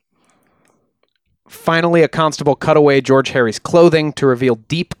himself. Finally, a constable cut away George Harry's clothing to reveal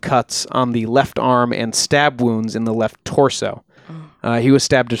deep cuts on the left arm and stab wounds in the left torso. He was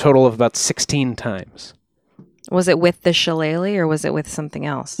stabbed a total of about 16 times. Was it with the shillelagh or was it with something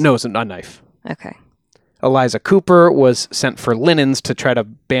else? No, it was a knife. Okay. Eliza Cooper was sent for linens to try to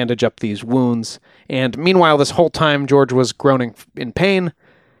bandage up these wounds. And meanwhile, this whole time, George was groaning in pain,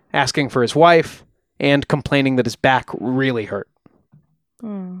 asking for his wife, and complaining that his back really hurt.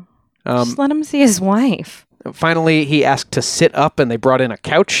 Just let him see his wife. Finally, he asked to sit up, and they brought in a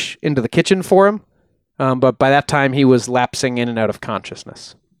couch into the kitchen for him. But by that time, he was lapsing in and out of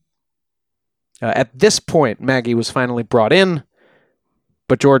consciousness. At this point, Maggie was finally brought in,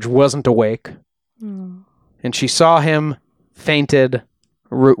 but George wasn't awake. And she saw him, fainted,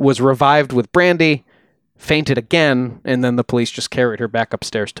 was revived with brandy, fainted again, and then the police just carried her back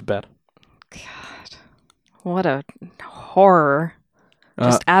upstairs to bed. God, what a horror.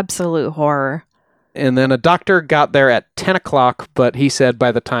 Just absolute horror. And then a doctor got there at 10 o'clock, but he said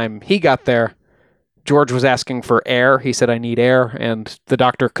by the time he got there, George was asking for air. He said, "I need air," and the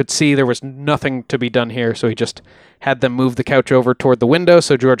doctor could see there was nothing to be done here, so he just had them move the couch over toward the window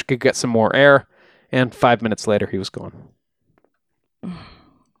so George could get some more air, and 5 minutes later, he was gone.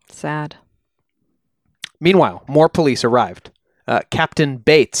 Sad. Meanwhile, more police arrived. Captain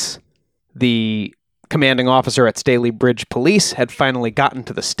Bates, the commanding officer at Staley Bridge Police, had finally gotten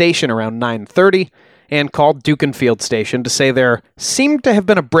to the station around 9:30, and called Dukenfield Station to say there seemed to have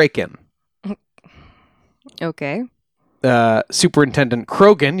been a break-in. Okay. Superintendent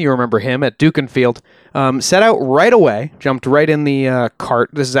Krogan, you remember him at Dukenfield, set out right away, jumped right in the cart.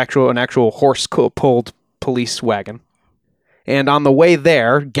 This is an actual horse-pulled police wagon. And on the way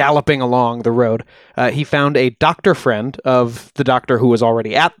there, galloping along the road, he found a doctor friend of the doctor who was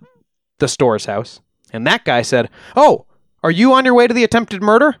already at the Storrs house. And that guy said, "Oh, are you on your way to the attempted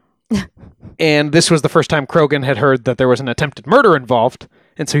murder?" And this was the first time Krogan had heard that there was an attempted murder involved.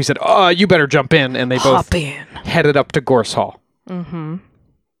 And so he said, "Oh, you better jump in." And they both headed up to Gorse Hall.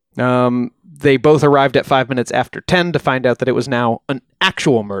 Mm-hmm. They both arrived at 5 minutes after 10 to find out that it was now an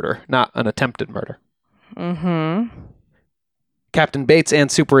actual murder, not an attempted murder. Mm-hmm. Captain Bates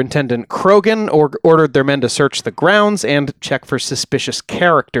and Superintendent Krogan ordered their men to search the grounds and check for suspicious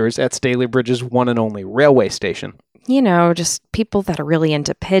characters at Stalybridge's one and only railway station. You know, just people that are really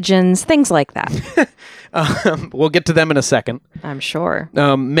into pigeons, things like that. We'll get to them in a second. I'm sure.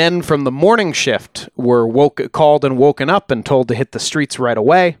 Men from the morning shift were called and woken up and told to hit the streets right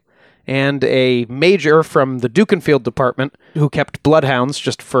away. And a major from the Dukenfield department, who kept bloodhounds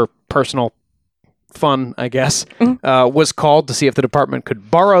just for personal fun, I guess, was called to see if the department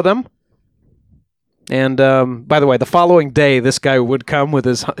could borrow them. And by the way, the following day, this guy would come with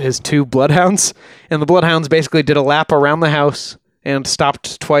his two bloodhounds, and the bloodhounds basically did a lap around the house and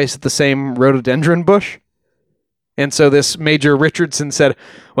stopped twice at the same rhododendron bush. And so this Major Richardson said,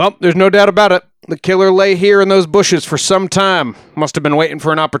 "Well, there's no doubt about it. The killer lay here in those bushes for some time. Must have been waiting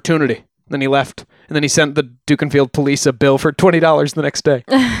for an opportunity." Then he left, and then he sent the Dukenfield police a bill for $20 the next day.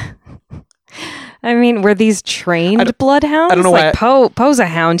 I mean, were these trained bloodhounds? I don't know why. Poe's a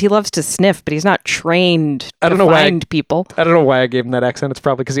hound. He loves to sniff, but he's not trained to find people. I don't know why I gave him that accent. It's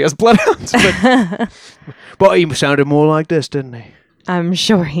probably because he has bloodhounds. But he sounded more like this, didn't he? I'm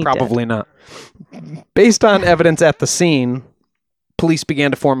sure he Probably not. Based on evidence at the scene, police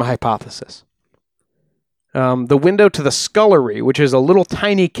began to form a hypothesis. The window to the scullery, which is a little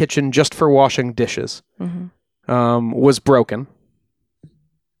tiny kitchen just for washing dishes, was broken.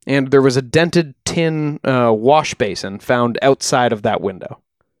 And there was a dented tin wash basin found outside of that window,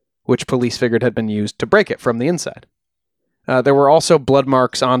 which police figured had been used to break it from the inside. There were also blood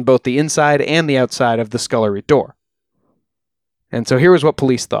marks on both the inside and the outside of the scullery door. And so here was what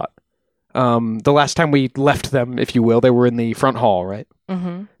police thought. The last time we left them, if you will, they were in the front hall, right?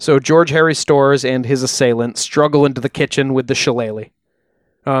 Mm-hmm. So George Harry Storrs and his assailant struggle into the kitchen with the shillelagh.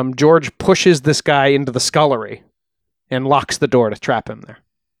 George pushes this guy into the scullery and locks the door to trap him there.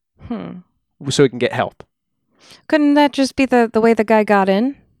 So he can get help. Couldn't that just be the way the guy got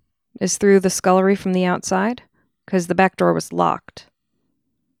in? Is through the scullery from the outside? Because the back door was locked.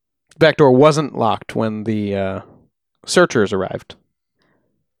 The back door wasn't locked when the searchers arrived.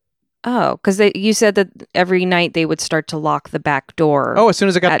 Oh, because you said that every night they would start to lock the back door. Oh, as soon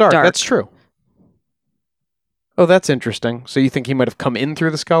as it got dark. That's true. Oh, that's interesting. So you think he might have come in through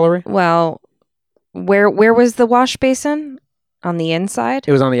the scullery? Well, where was the wash basin? On the inside?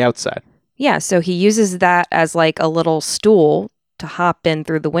 It was on the outside. Yeah, so he uses that as like a little stool to hop in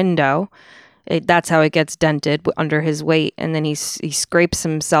through the window. That's how it gets dented under his weight, and then he scrapes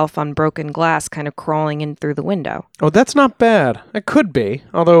himself on broken glass, kind of crawling in through the window. Oh, that's not bad. It could be,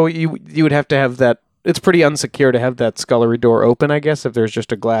 although you would have to have that. It's pretty unsecure to have that scullery door open, I guess, if there's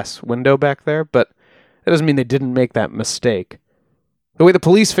just a glass window back there, but that doesn't mean they didn't make that mistake. The way the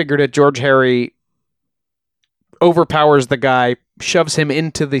police figured it, George Harry overpowers the guy, shoves him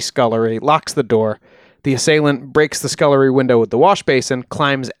into the scullery, locks the door. The assailant breaks the scullery window with the wash basin,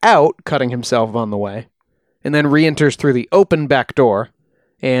 climbs out, cutting himself on the way, and then re-enters through the open back door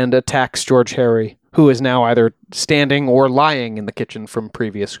and attacks George Harry, who is now either standing or lying in the kitchen from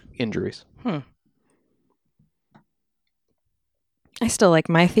previous injuries. I still like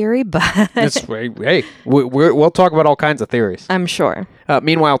my theory, but... Hey, we'll talk about all kinds of theories. I'm sure.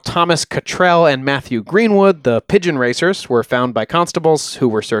 Meanwhile, Thomas Cottrell and Matthew Greenwood, the pigeon racers, were found by constables who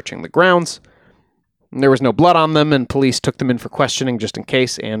were searching the grounds. There was no blood on them, and police took them in for questioning just in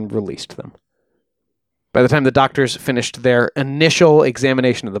case and released them. By the time the doctors finished their initial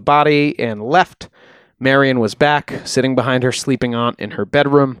examination of the body and left, Marion was back, sitting behind her sleeping aunt in her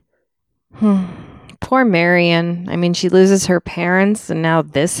bedroom. Poor Marion. I mean, she loses her parents, and now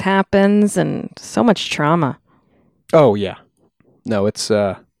this happens, and so much trauma. Oh, yeah. No, it's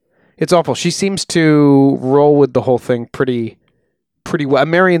awful. She seems to roll with the whole thing pretty well.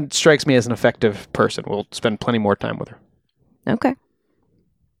 Marion strikes me as an effective person. We'll spend plenty more time with her. Okay.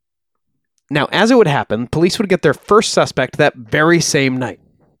 Now, as it would happen, police would get their first suspect that very same night.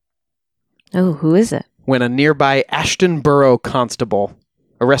 Oh, who is it? When a nearby Ashton Borough constable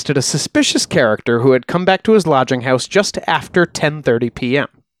arrested a suspicious character who had come back to his lodging house just after 10:30 p.m.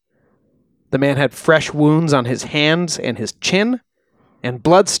 The man had fresh wounds on his hands and his chin, and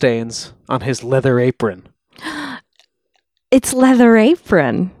bloodstains on his leather apron. It's leather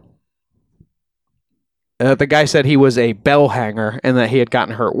apron. The guy said he was a bell hanger and that he had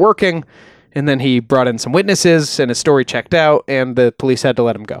gotten hurt working, and then he brought in some witnesses, and his story checked out, and the police had to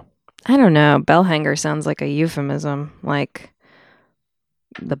let him go. I don't know. Bell hanger sounds like a euphemism. Like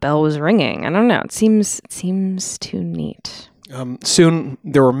the bell was ringing. I don't know. It seems too neat. Soon,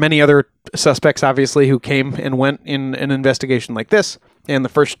 there were many other suspects, obviously, who came and went in an investigation like this. And the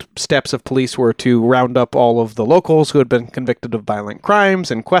first steps of police were to round up all of the locals who had been convicted of violent crimes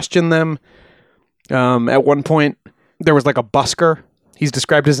and question them. At one point, there was like a busker. He's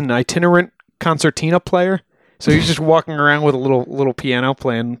described as an itinerant concertina player. So he's just walking around with a little piano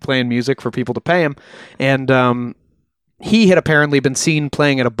playing music for people to pay him. And he had apparently been seen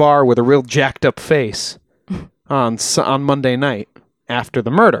playing at a bar with a real jacked up face on Monday night after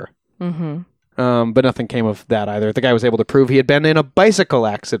the murder. Mm-hmm. But nothing came of that either. The guy was able to prove he had been in a bicycle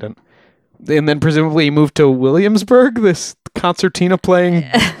and then presumably he moved to Williamsburg, this concertina playing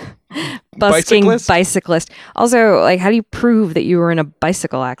busking bicyclist. Also, like, how do you prove that you were in a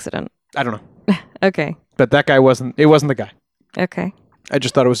bicycle accident? I don't know. Okay. But that guy wasn't the guy. Okay. I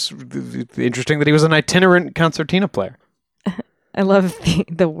just thought it was interesting that he was an itinerant concertina player. I love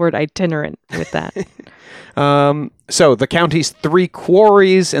the word itinerant with that. So the county's 3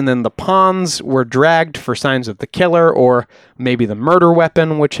 quarries and then the ponds were dragged for signs of the killer or maybe the murder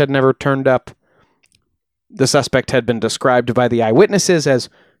weapon, which had never turned up. The suspect had been described by the eyewitnesses as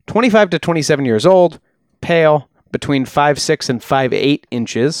 25 to 27 years old, pale, between 5'6" and 5'8"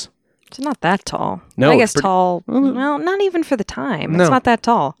 inches. It's not that tall. No, I guess tall. Well, not even for the time. No. It's not that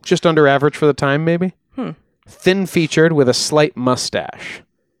tall. Just under average for the time, maybe. Thin-featured with a slight mustache.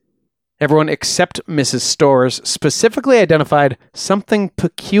 Everyone except Mrs. Storrs specifically identified something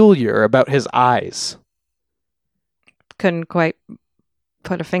peculiar about his eyes. Couldn't quite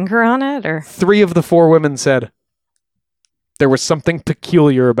put a finger on it, or 3 of the 4 women said there was something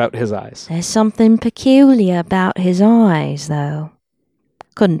peculiar about his eyes. There's something peculiar about his eyes, though.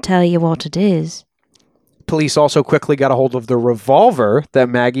 Couldn't tell you what it is. Police also quickly got a hold of the revolver that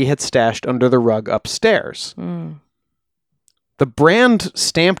Maggie had stashed under the rug upstairs. The brand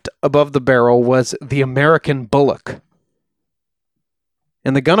stamped above the barrel was the American Bullock.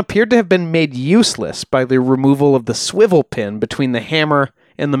 And the gun appeared to have been made useless by the removal of the swivel pin between the hammer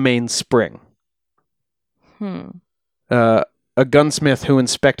and the main spring. A gunsmith who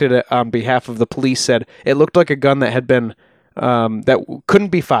inspected it on behalf of the police said it looked like a gun that had been that couldn't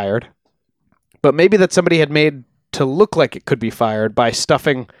be fired, but maybe that somebody had made to look like it could be fired by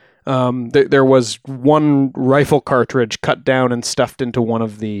stuffing. There was one rifle cartridge cut down and stuffed into one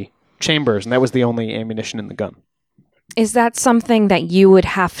of the chambers, and that was the only ammunition in the gun. is that something that you would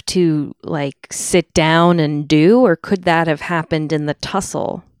have to like sit down and do, or could that have happened in the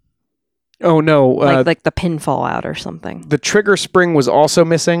tussle? Oh, no. Like the pin fall out or something. The trigger spring was also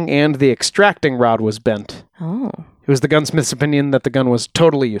missing, and the extracting rod was bent. Oh. It was the gunsmith's opinion that the gun was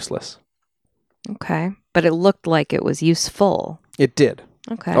totally useless. Okay. But it looked like it was useful. It did.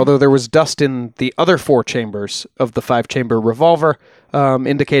 Okay. Although there was dust in the other 4 chambers of the 5-chamber revolver,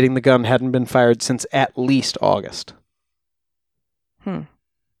 indicating the gun hadn't been fired since at least August.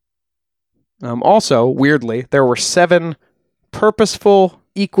 Also, weirdly, there were 7 purposeful,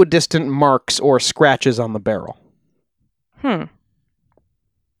 equidistant marks or scratches on the barrel.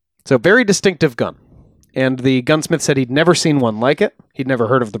 So, very distinctive gun. And the gunsmith said he'd never seen one like it. He'd never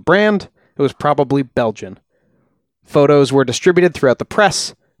heard of the brand. It was probably Belgian. Photos were distributed throughout the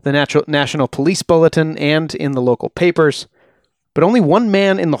press, the National Police Bulletin, and in the local papers. But only one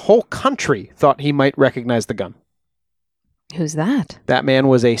man in the whole country thought he might recognize the gun. Who's that? That man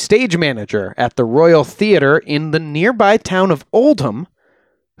was a stage manager at the Royal Theatre in the nearby town of Oldham,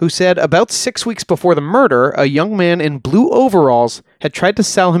 who said about 6 weeks before the murder, a young man in blue overalls had tried to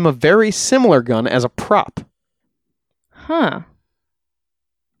sell him a very similar gun as a prop. Huh.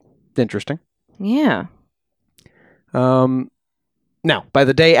 Interesting. Yeah. Now, by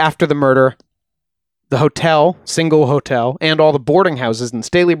the day after the murder, the hotel, single hotel, and all the boarding houses in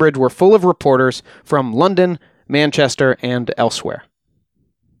Stalybridge were full of reporters from London, Manchester, and elsewhere.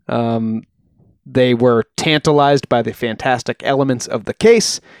 They were tantalized by the fantastic elements of the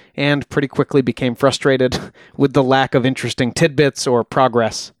case and pretty quickly became frustrated with the lack of interesting tidbits or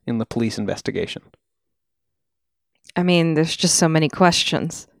progress in the police investigation. I mean, there's just so many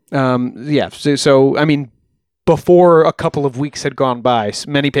questions. Yeah. So, I mean, before a couple of weeks had gone by,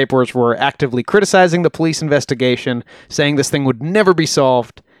 many papers were actively criticizing the police investigation, saying this thing would never be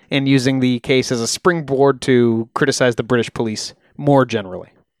solved, and using the case as a springboard to criticize the British police more generally.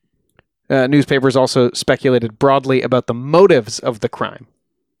 Newspapers also speculated broadly about the motives of the crime.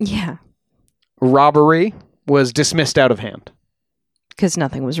 Yeah. Robbery was dismissed out of hand. Because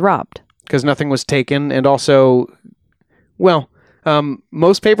nothing was robbed. Because nothing was taken, and also, well,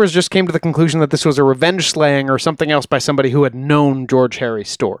 most papers just came to the conclusion that this was a revenge slaying or something else by somebody who had known George Harry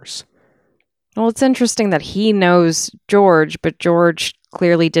Storrs. Well, it's interesting that he knows George, but George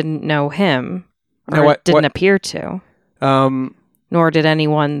clearly didn't know him. Or didn't appear to. Nor did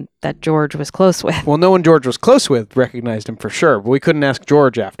anyone that George was close with. Well, no one George was close with recognized him for sure, but we couldn't ask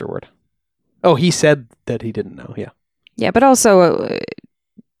George afterward. Oh, he said that he didn't know, yeah. Yeah, but also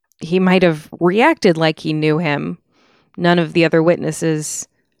he might have reacted like he knew him. None of the other witnesses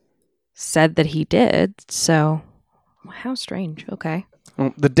said that he did, so how strange. Okay.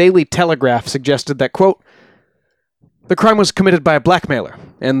 Well, the Daily Telegraph suggested that, quote, the crime was committed by a blackmailer,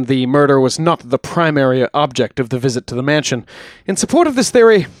 and the murder was not the primary object of the visit to the mansion. In support of this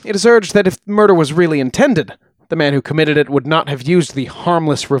theory, it is urged that if murder was really intended, the man who committed it would not have used the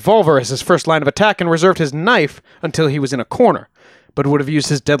harmless revolver as his first line of attack and reserved his knife until he was in a corner, but would have used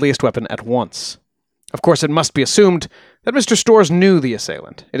his deadliest weapon at once. Of course, it must be assumed that Mr. Storrs knew the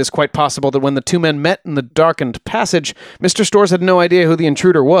assailant. It is quite possible that when the two men met in the darkened passage, Mr. Storrs had no idea who the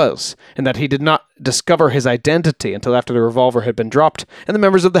intruder was, and that he did not discover his identity until after the revolver had been dropped and the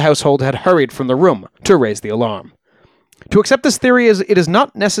members of the household had hurried from the room to raise the alarm. To accept this theory, it is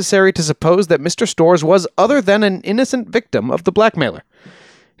not necessary to suppose that Mr. Storrs was other than an innocent victim of the blackmailer.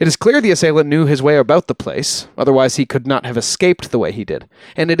 It is clear the assailant knew his way about the place, otherwise he could not have escaped the way he did,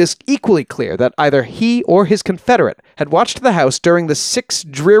 and it is equally clear that either he or his confederate had watched the house during the 6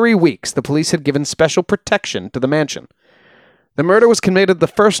 dreary weeks the police had given special protection to the mansion. The murder was committed the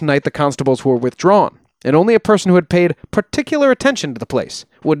first night the constables were withdrawn, and only a person who had paid particular attention to the place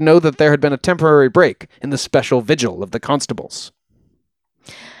would know that there had been a temporary break in the special vigil of the constables.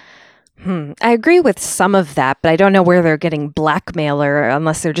 I agree with some of that, but I don't know where they're getting blackmailer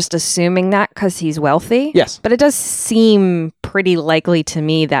unless they're just assuming that because he's wealthy. Yes. But it does seem pretty likely to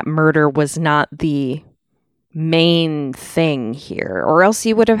me that murder was not the main thing here, or else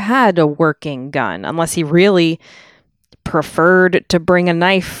he would have had a working gun, unless he really preferred to bring a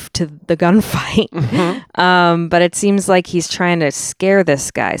knife to the gunfight. Mm-hmm. But it seems like he's trying to scare this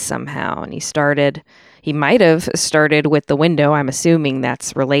guy somehow, and he might have started with the window. I'm assuming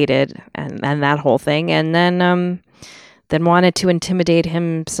that's related, and that whole thing, and then wanted to intimidate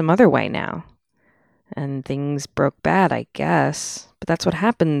him some other way now. And things broke bad, I guess. But that's what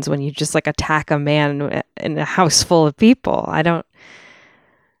happens when you just attack a man in a house full of people.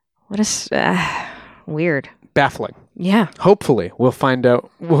 Weird. Baffling. Yeah. Hopefully we'll find out.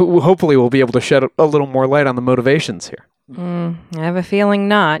 Hopefully we'll be able to shed a little more light on the motivations here. I have a feeling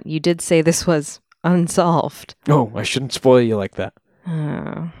not. You did say this was unsolved. Oh, I shouldn't spoil you like that.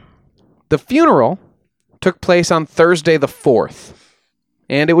 The funeral took place on Thursday the 4th,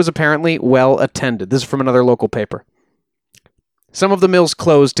 and it was apparently well attended. This is from another local paper. Some of the mills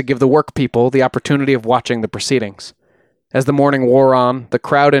closed to give the work people the opportunity of watching the proceedings. As the morning wore on, the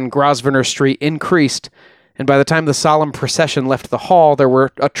crowd in Grosvenor Street increased, and by the time the solemn procession left the hall, there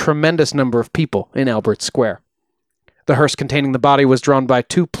were a tremendous number of people in Albert Square. The hearse containing the body was drawn by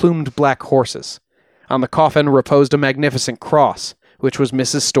 2 plumed black horses. On the coffin reposed a magnificent cross, which was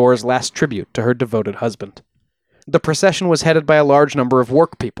Mrs. Storrs' last tribute to her devoted husband. The procession was headed by a large number of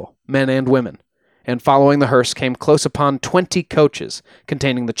work people, men and women, and following the hearse came close upon 20 coaches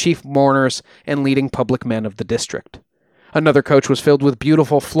containing the chief mourners and leading public men of the district. Another coach was filled with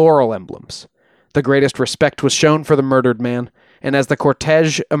beautiful floral emblems. The greatest respect was shown for the murdered man, and as the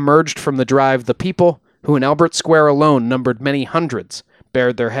cortege emerged from the drive, the people, who in Albert Square alone numbered many hundreds,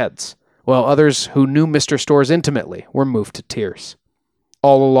 bared their heads, while others who knew Mr. Storrs intimately were moved to tears.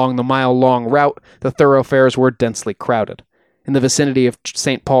 All along the mile-long route, the thoroughfares were densely crowded. In the vicinity of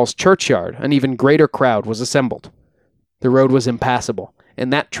St. Paul's churchyard, an even greater crowd was assembled. The road was impassable,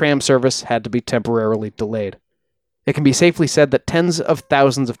 and that tram service had to be temporarily delayed. It can be safely said that tens of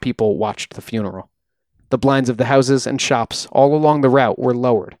thousands of people watched the funeral. The blinds of the houses and shops all along the route were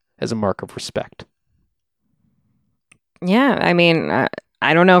lowered as a mark of respect. Yeah, I mean,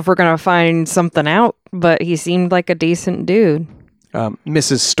 I don't know if we're going to find something out, but he seemed like a decent dude.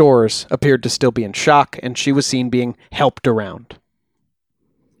 Mrs. Storrs appeared to still be in shock, and she was seen being helped around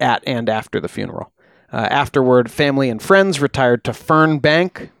at and after the funeral. Afterward, family and friends retired to Fern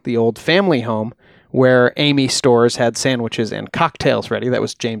Bank, the old family home, where Amy Storrs had sandwiches and cocktails ready. That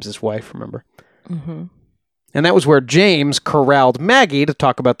was James's wife, remember? Mm-hmm. And that was where James corralled Maggie to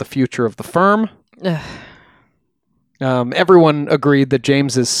talk about the future of the firm. Everyone agreed that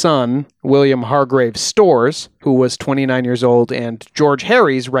James's son, William Hargrave Storrs, who was 29 years old and George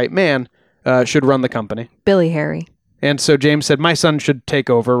Harry's right man, should run the company. Billy Harry. And so James said, my son should take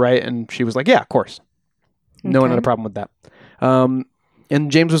over, right? And she was like, yeah, of course. No one had a problem with that.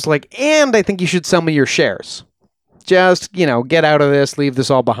 And James was like, and I think you should sell me your shares. Just, get out of this, leave this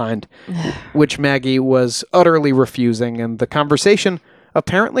all behind. Which Maggie was utterly refusing, and the conversation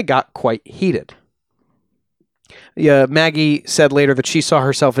apparently got quite heated. Yeah, Maggie said later that she saw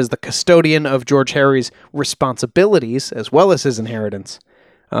herself as the custodian of George Harry's responsibilities as well as his inheritance.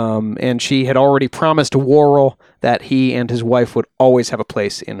 And she had already promised Worrell that he and his wife would always have a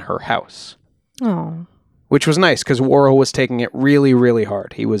place in her house. Oh. Which was nice because Worrell was taking it really, really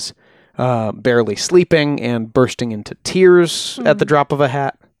hard. He was barely sleeping and bursting into tears at the drop of a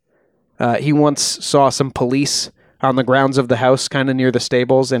hat. He once saw some police on the grounds of the house kind of near the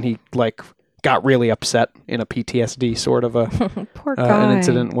stables, and he got really upset in a PTSD sort of Poor guy. an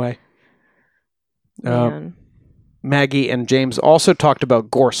incident way. Man. Maggie and James also talked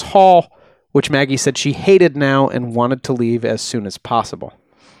about Gorse Hall, which Maggie said she hated now and wanted to leave as soon as possible.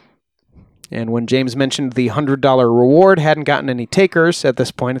 And when James mentioned the $100 reward hadn't gotten any takers at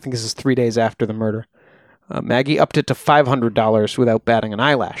this point, I think this is 3 days after the murder, Maggie upped it to $500 without batting an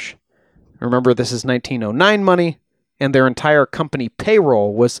eyelash. Remember, this is 1909 money, and their entire company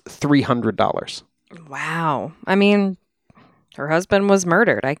payroll was $300. Wow. I mean, her husband was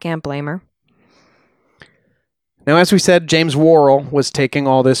murdered. I can't blame her. Now, as we said, James Worrell was taking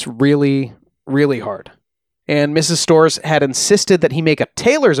all this really, really hard. And Mrs. Storrs had insisted that he make a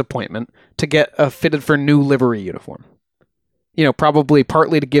tailor's appointment to get fitted for new livery uniform. Probably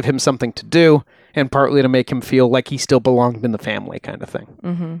partly to give him something to do, and partly to make him feel like he still belonged in the family kind of thing.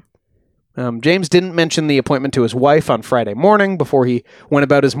 Mm-hmm. James didn't mention the appointment to his wife on Friday morning. Before he went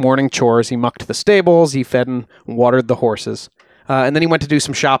about his morning chores, he mucked the stables, he fed and watered the horses. And then he went to do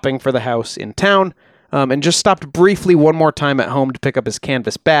some shopping for the house in town, and just stopped briefly one more time at home to pick up his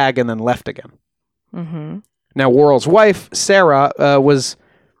canvas bag and then left again. Mm-hmm. Now, Worrell's wife, Sarah, was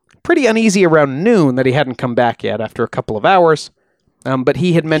pretty uneasy around noon that he hadn't come back yet after a couple of hours. But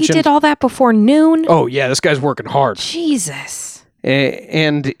he had mentioned... He did all that before noon? Oh, yeah, this guy's working hard. Jesus.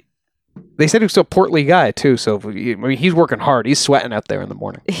 And they said he was a portly guy, too, so he's working hard. He's sweating out there in the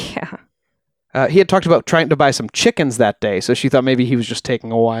morning. Yeah. He had talked about trying to buy some chickens that day, so she thought maybe he was just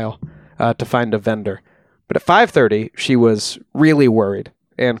taking a while to find a vendor. But at 5:30, she was really worried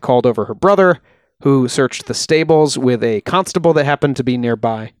and called over her brother, who searched the stables with a constable that happened to be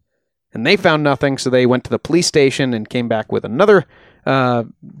nearby. And they found nothing, so they went to the police station and came back with another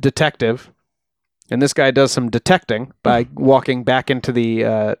detective. And this guy does some detecting by walking back into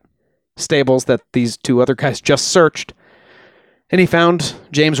the stables that these two other guys just searched. And he found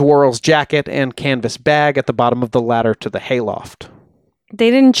James Worrell's jacket and canvas bag at the bottom of the ladder to the hayloft. They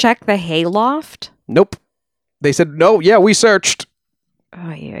didn't check the hayloft? Nope. They said, no, yeah, we searched.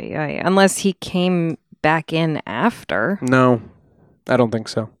 Oh, yeah. Unless he came back in after. No, I don't think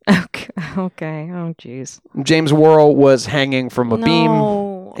so. Okay. Oh, jeez. James Worrell was hanging from a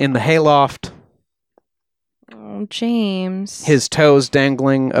beam in the hayloft. Oh, James. His toes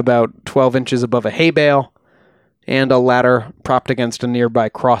dangling about 12 inches above a hay bale, and a ladder propped against a nearby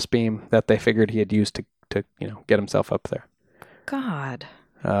crossbeam that they figured he had used to get himself up there. God.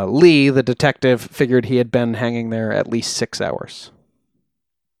 Lee, the detective, figured he had been hanging there at least 6 hours.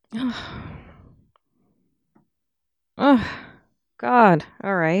 Oh, God.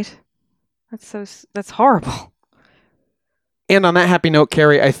 All right. That's horrible. And on that happy note,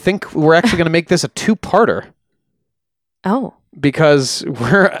 Carrie, I think we're actually going to make this a two-parter. Oh. Because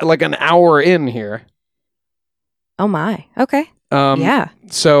we're like an hour in here. Oh, my. Okay. Yeah.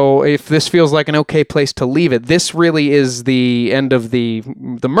 So if this feels like an okay place to leave it, this really is the end of the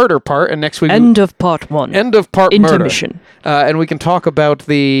murder part, and next week... End of part one. End of part Intermission. Murder. And we can talk about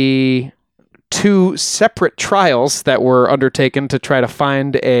the two separate trials that were undertaken to try to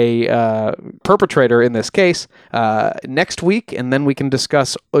find a perpetrator in this case next week, and then we can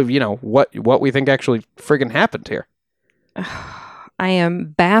discuss, what we think actually friggin' happened here. I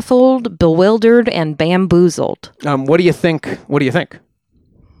am baffled, bewildered, and bamboozled. What do you think?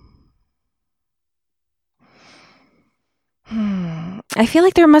 I feel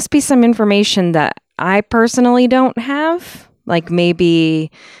like there must be some information that I personally don't have. Like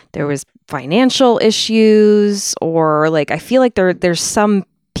maybe there was financial issues, or I feel like there's some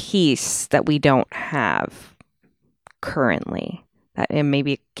piece that we don't have currently that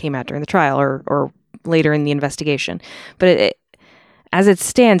maybe came out during the trial or later in the investigation. But as it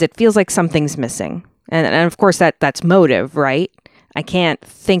stands, it feels like something's missing. And of course that's motive, right? I can't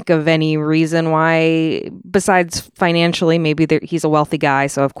think of any reason why, besides financially, maybe he's a wealthy guy,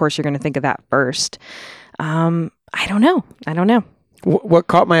 so of course you're going to think of that first. I don't know. What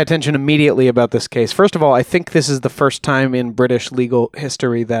caught my attention immediately about this case, first of all, I think this is the first time in British legal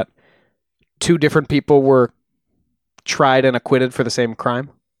history that two different people were tried and acquitted for the same crime.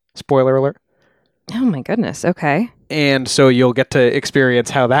 Spoiler alert. Oh my goodness. Okay. And so you'll get to experience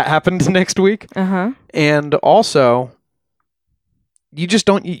how that happened next week. Uh-huh. And also, you just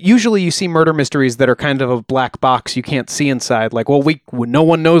don't... Usually you see murder mysteries that are kind of a black box you can't see inside. Like, well, no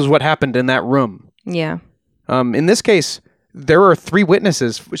one knows what happened in that room. Yeah. In this case, there are four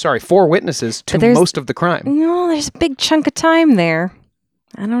witnesses to most of the crime. No, there's a big chunk of time there.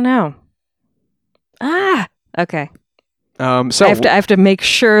 I don't know. Okay. So I have to make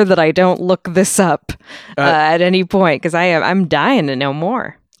sure that I don't look this up at any point, because I'm dying to know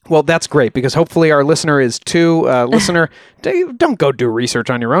more. Well, that's great, because hopefully our listener is too. Listener, don't go do research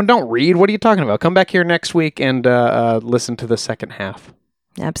on your own. Don't read. What are you talking about? Come back here next week and listen to the second half.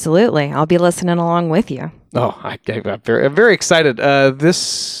 Absolutely. I'll be listening along with you. Oh, I'm very excited.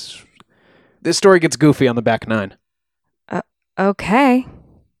 This story gets goofy on the back nine. Okay.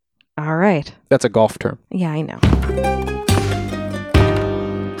 All right. That's a golf term. Yeah, I know.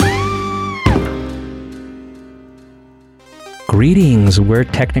 Greetings, we're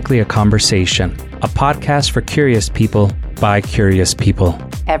Technically a Conversation, a podcast for curious people by curious people.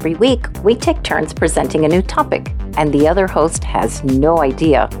 Every week, we take turns presenting a new topic, and the other host has no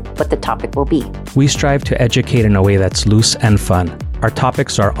idea what the topic will be. We strive to educate in a way that's loose and fun. Our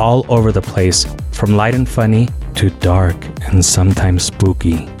topics are all over the place, from light and funny to dark and sometimes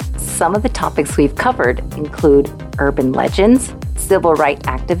spooky. Some of the topics we've covered include urban legends, civil rights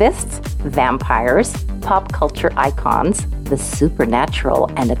activists, vampires, pop culture icons, the supernatural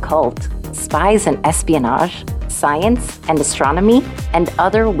and occult, spies and espionage, science and astronomy, and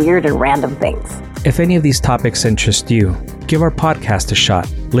other weird and random things. If any of these topics interest you, give our podcast a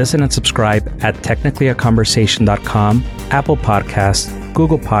shot. Listen and subscribe at technicallyaconversation.com, Apple Podcasts,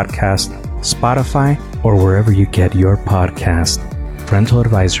 Google Podcasts, Spotify, or wherever you get your podcast. Parental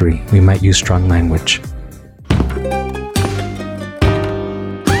advisory, we might use strong language.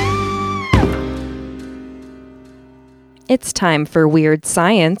 It's time for Weird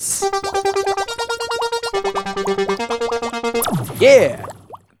Science. Yeah!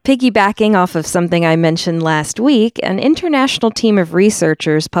 Piggybacking off of something I mentioned last week, an international team of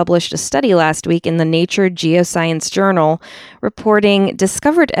researchers published a study last week in the Nature Geoscience Journal reporting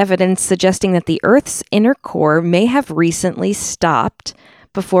discovered evidence suggesting that the Earth's inner core may have recently stopped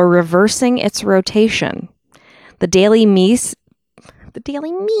before reversing its rotation. The Daily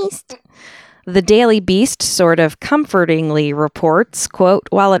Beast sort of comfortingly reports, quote,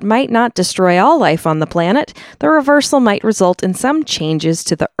 while it might not destroy all life on the planet, the reversal might result in some changes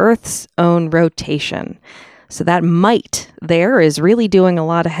to the Earth's own rotation. So that might there is really doing a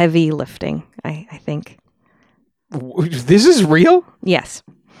lot of heavy lifting, I think. This is real? Yes.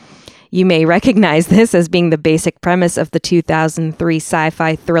 You may recognize this as being the basic premise of the 2003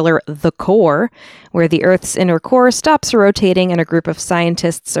 sci-fi thriller The Core, where the Earth's inner core stops rotating and a group of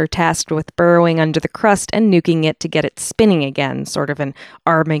scientists are tasked with burrowing under the crust and nuking it to get it spinning again, sort of an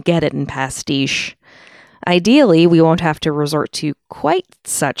Armageddon pastiche. Ideally, we won't have to resort to quite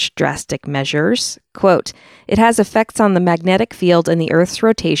such drastic measures. Quote, it has effects on the magnetic field in the Earth's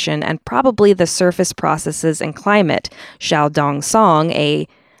rotation and probably the surface processes and climate, Xiao Dong Song, a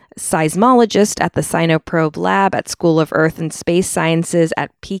seismologist at the Sinoprobe Lab at School of Earth and Space Sciences at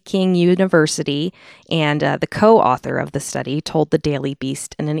Peking University and the co-author of the study, told the Daily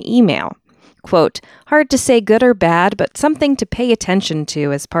Beast in an email. Quote, hard to say good or bad, but something to pay attention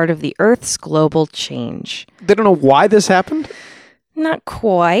to as part of the Earth's global change. They don't know why this happened? Not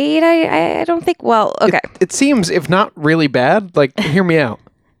quite. I don't think, well, okay. It seems, if not really bad, like, hear me out,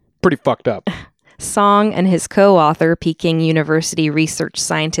 pretty fucked up. Song and his co-author, Peking University research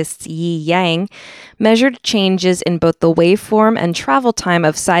scientists Yi Yang, measured changes in both the waveform and travel time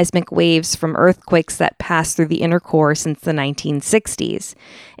of seismic waves from earthquakes that passed through the inner core since the 1960s.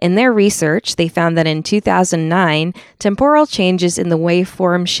 In their research, they found that in 2009, temporal changes in the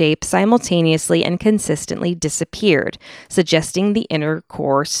waveform shape simultaneously and consistently disappeared, suggesting the inner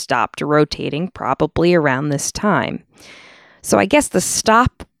core stopped rotating probably around this time. So I guess the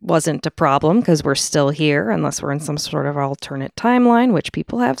stop wasn't a problem because we're still here unless we're in some sort of alternate timeline, which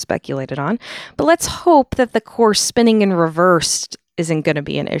people have speculated on. But let's hope that the core spinning in reverse isn't going to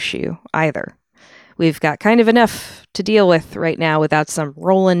be an issue either. we've got kind of enough to deal with right now without some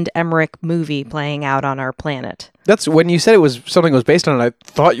Roland Emmerich movie playing out on our planet. That's when you said it was something was based on it, I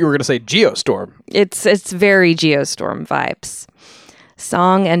thought you were going to say Geostorm. It's very Geostorm vibes.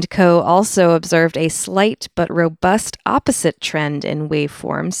 Song and Co. also observed a slight but robust opposite trend in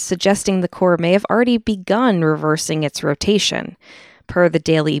waveforms, suggesting the core may have already begun reversing its rotation. Per the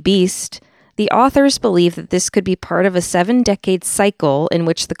Daily Beast, the authors believe that this could be part of a 7-decade cycle in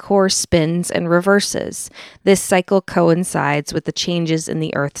which the core spins and reverses. This cycle coincides with the changes in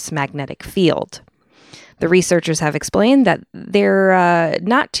the Earth's magnetic field. The researchers have explained that they're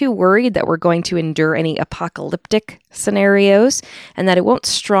not too worried that we're going to endure any apocalyptic scenarios and that it won't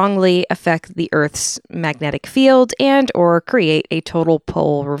strongly affect the Earth's magnetic field and or create a total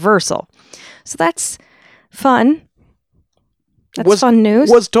pole reversal. So that's fun. That's fun news.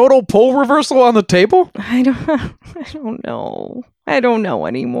 Was total pole reversal on the table? I don't know. I don't know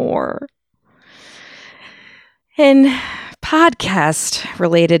anymore. In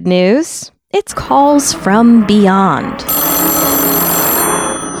podcast-related news, it's Calls from Beyond.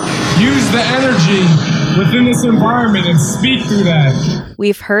 Use the energy within this environment and speak through that.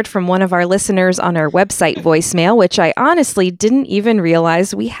 We've heard from one of our listeners on our website voicemail, which I honestly didn't even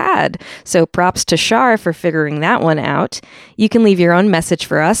realize we had. So props to Shar for figuring that one out. You can leave your own message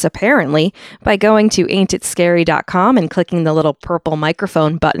for us, apparently, by going to ain'titscary.com and clicking the little purple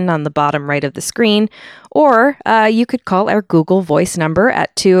microphone button on the bottom right of the screen. Or you could call our Google Voice number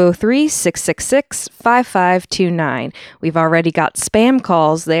at 203-666-5529. We've already got spam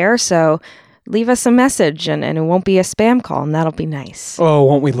calls there, so leave us a message and it won't be a spam call, and that'll be nice. Oh,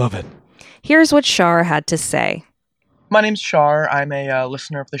 won't we love it? Here's what Shar had to say. My name's Shar. I'm a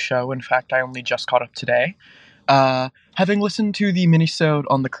listener of the show. In fact, I only just caught up today. Having listened to the minisode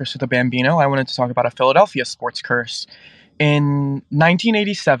on the Curse of the Bambino, I wanted to talk about a Philadelphia sports curse. In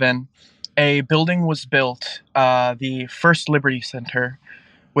 1987, a building was built, the First Liberty Center,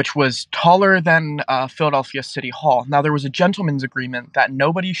 which was taller than Philadelphia City Hall. Now, there was a gentleman's agreement that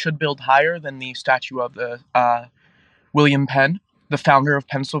nobody should build higher than the statue of the William Penn, the founder of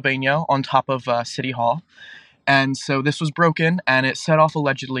Pennsylvania, on top of City Hall. And so this was broken, and it set off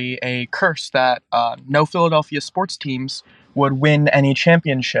allegedly a curse that no Philadelphia sports teams would win any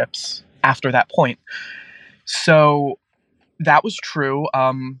championships after that point. So that was true.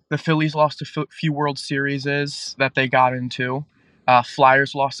 The Phillies lost a few World Series that they got into.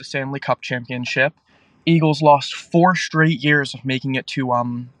 Flyers lost the Stanley Cup championship. Eagles lost 4 straight years of making it to, I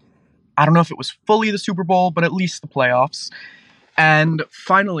don't know if it was fully the Super Bowl, but at least the playoffs. And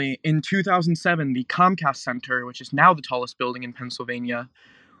finally, in 2007, the Comcast Center, which is now the tallest building in Philadelphia,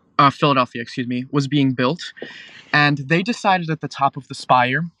 was being built. And they decided at the top of the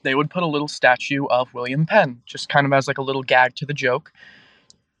spire, they would put a little statue of William Penn, just kind of as like a little gag to the joke.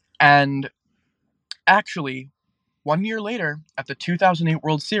 And actually, 1 year later, at the 2008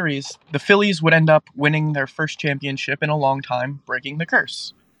 World Series, the Phillies would end up winning their first championship in a long time, breaking the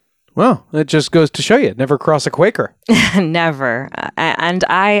curse. Well, it just goes to show you, never cross a Quaker. Never. And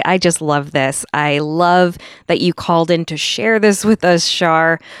I just love this. I love that you called in to share this with us,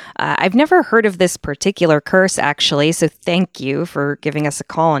 Shar. I've never heard of this particular curse, actually, so thank you for giving us a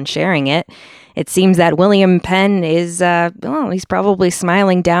call and sharing it. It seems that William Penn is, he's probably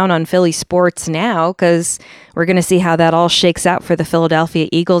smiling down on Philly sports now, because we're going to see how that all shakes out for the Philadelphia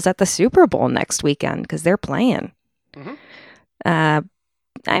Eagles at the Super Bowl next weekend, because they're playing. Mm-hmm.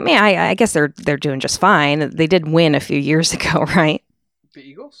 I guess they're doing just fine. They did win a few years ago, right? The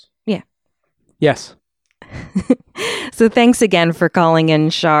Eagles? Yeah. Yes. So thanks again for calling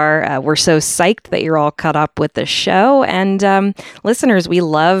in, Shar. We're so psyched that you're all caught up with the show. And listeners, we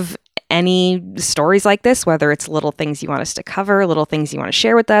love any stories like this, whether it's little things you want us to cover, little things you want to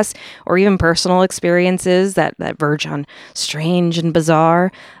share with us, or even personal experiences that verge on strange and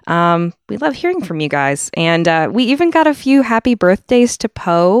bizarre. We love hearing from you guys. And we even got a few happy birthdays to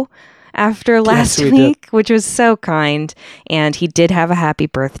Poe after last week, which was so kind. And he did have a happy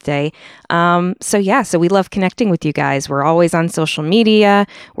birthday. So we love connecting with you guys. We're always on social media.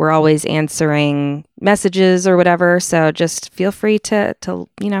 We're always answering messages or whatever. So just feel free to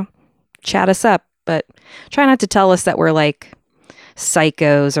chat us up, but try not to tell us that we're like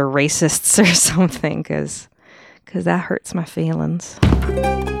psychos or racists or something, because that hurts my feelings.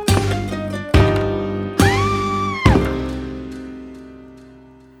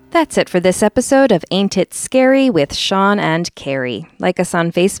 That's it for this episode of Ain't It Scary with Sean and Carrie. Like us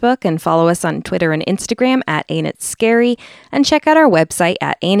on Facebook and follow us on Twitter and Instagram at Ain't It Scary, and check out our website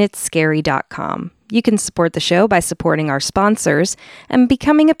at ain'titscary.com. You can support the show by supporting our sponsors and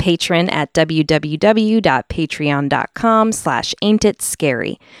becoming a patron at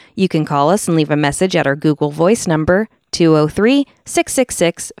www.patreon.com/ain'titscary. You can call us and leave a message at our Google Voice number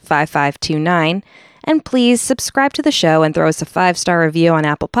 203-666-5529. And please subscribe to the show and throw us a 5-star review on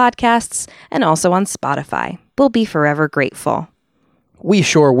Apple Podcasts and also on Spotify. We'll be forever grateful. We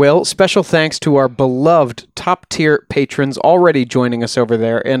sure will. Special thanks to our beloved top-tier patrons already joining us over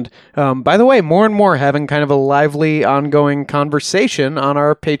there. And by the way, more and more having kind of a lively, ongoing conversation on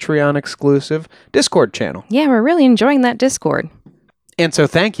our Patreon-exclusive Discord channel. Yeah, we're really enjoying that Discord. And so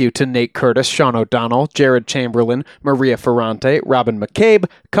thank you to Nate Curtis, Sean O'Donnell, Jared Chamberlain, Maria Ferrante, Robin McCabe,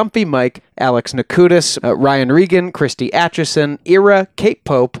 Comfy Mike, Alex Nakutis, Ryan Regan, Christy Atchison, Ira, Kate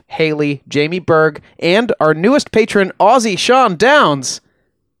Pope, Haley, Jamie Berg, and our newest patron, Aussie Sean Downs.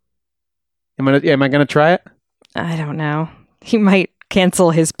 Am I going to try it? I don't know. He might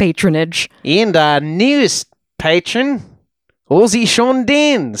cancel his patronage. And our newest patron, Aussie Sean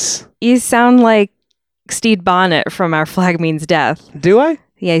Downs. You sound like Stede Bonnet from Our Flag Means Death. Do I?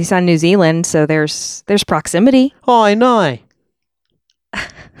 Yeah, he's on New Zealand, so there's proximity. Oh, I know.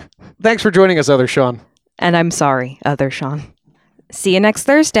 Thanks for joining us, Other Sean. And I'm sorry, Other Sean. See you next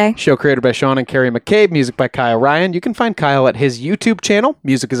Thursday. Show created by Sean and Carrie McCabe, music by Kyle Ryan. You can find Kyle at his YouTube channel,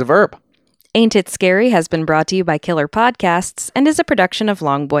 Music is a Verb. Ain't It Scary has been brought to you by Killer Podcasts and is a production of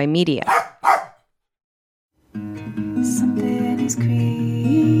Longboy Media. Something is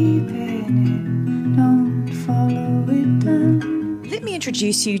creeping. Don't follow it down. Let me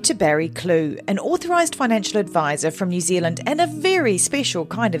introduce you to Barry Clue, an authorised financial advisor from New Zealand and a very special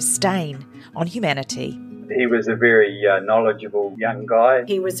kind of stain on humanity. He was a very knowledgeable young guy.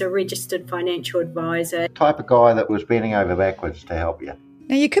 He was a registered financial advisor. Type of guy that was bending over backwards to help you.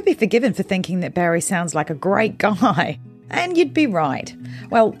 Now, you could be forgiven for thinking that Barry sounds like a great guy, and you'd be right.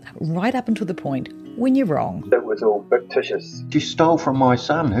 Well, right up until the point when you're wrong. It was all fictitious. You stole from my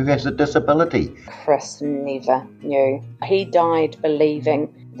son who has a disability. Chris never knew. He died believing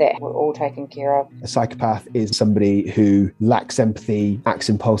that we're all taken care of. A psychopath is somebody who lacks empathy, acts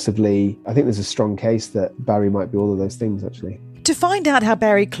impulsively. I think there's a strong case that Barry might be all of those things, actually. To find out how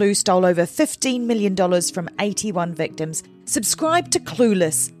Barry Clue stole over $15 million from 81 victims, subscribe to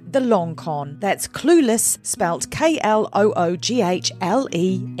Clueless, The Long Con. That's Clueless, spelt Klooghless.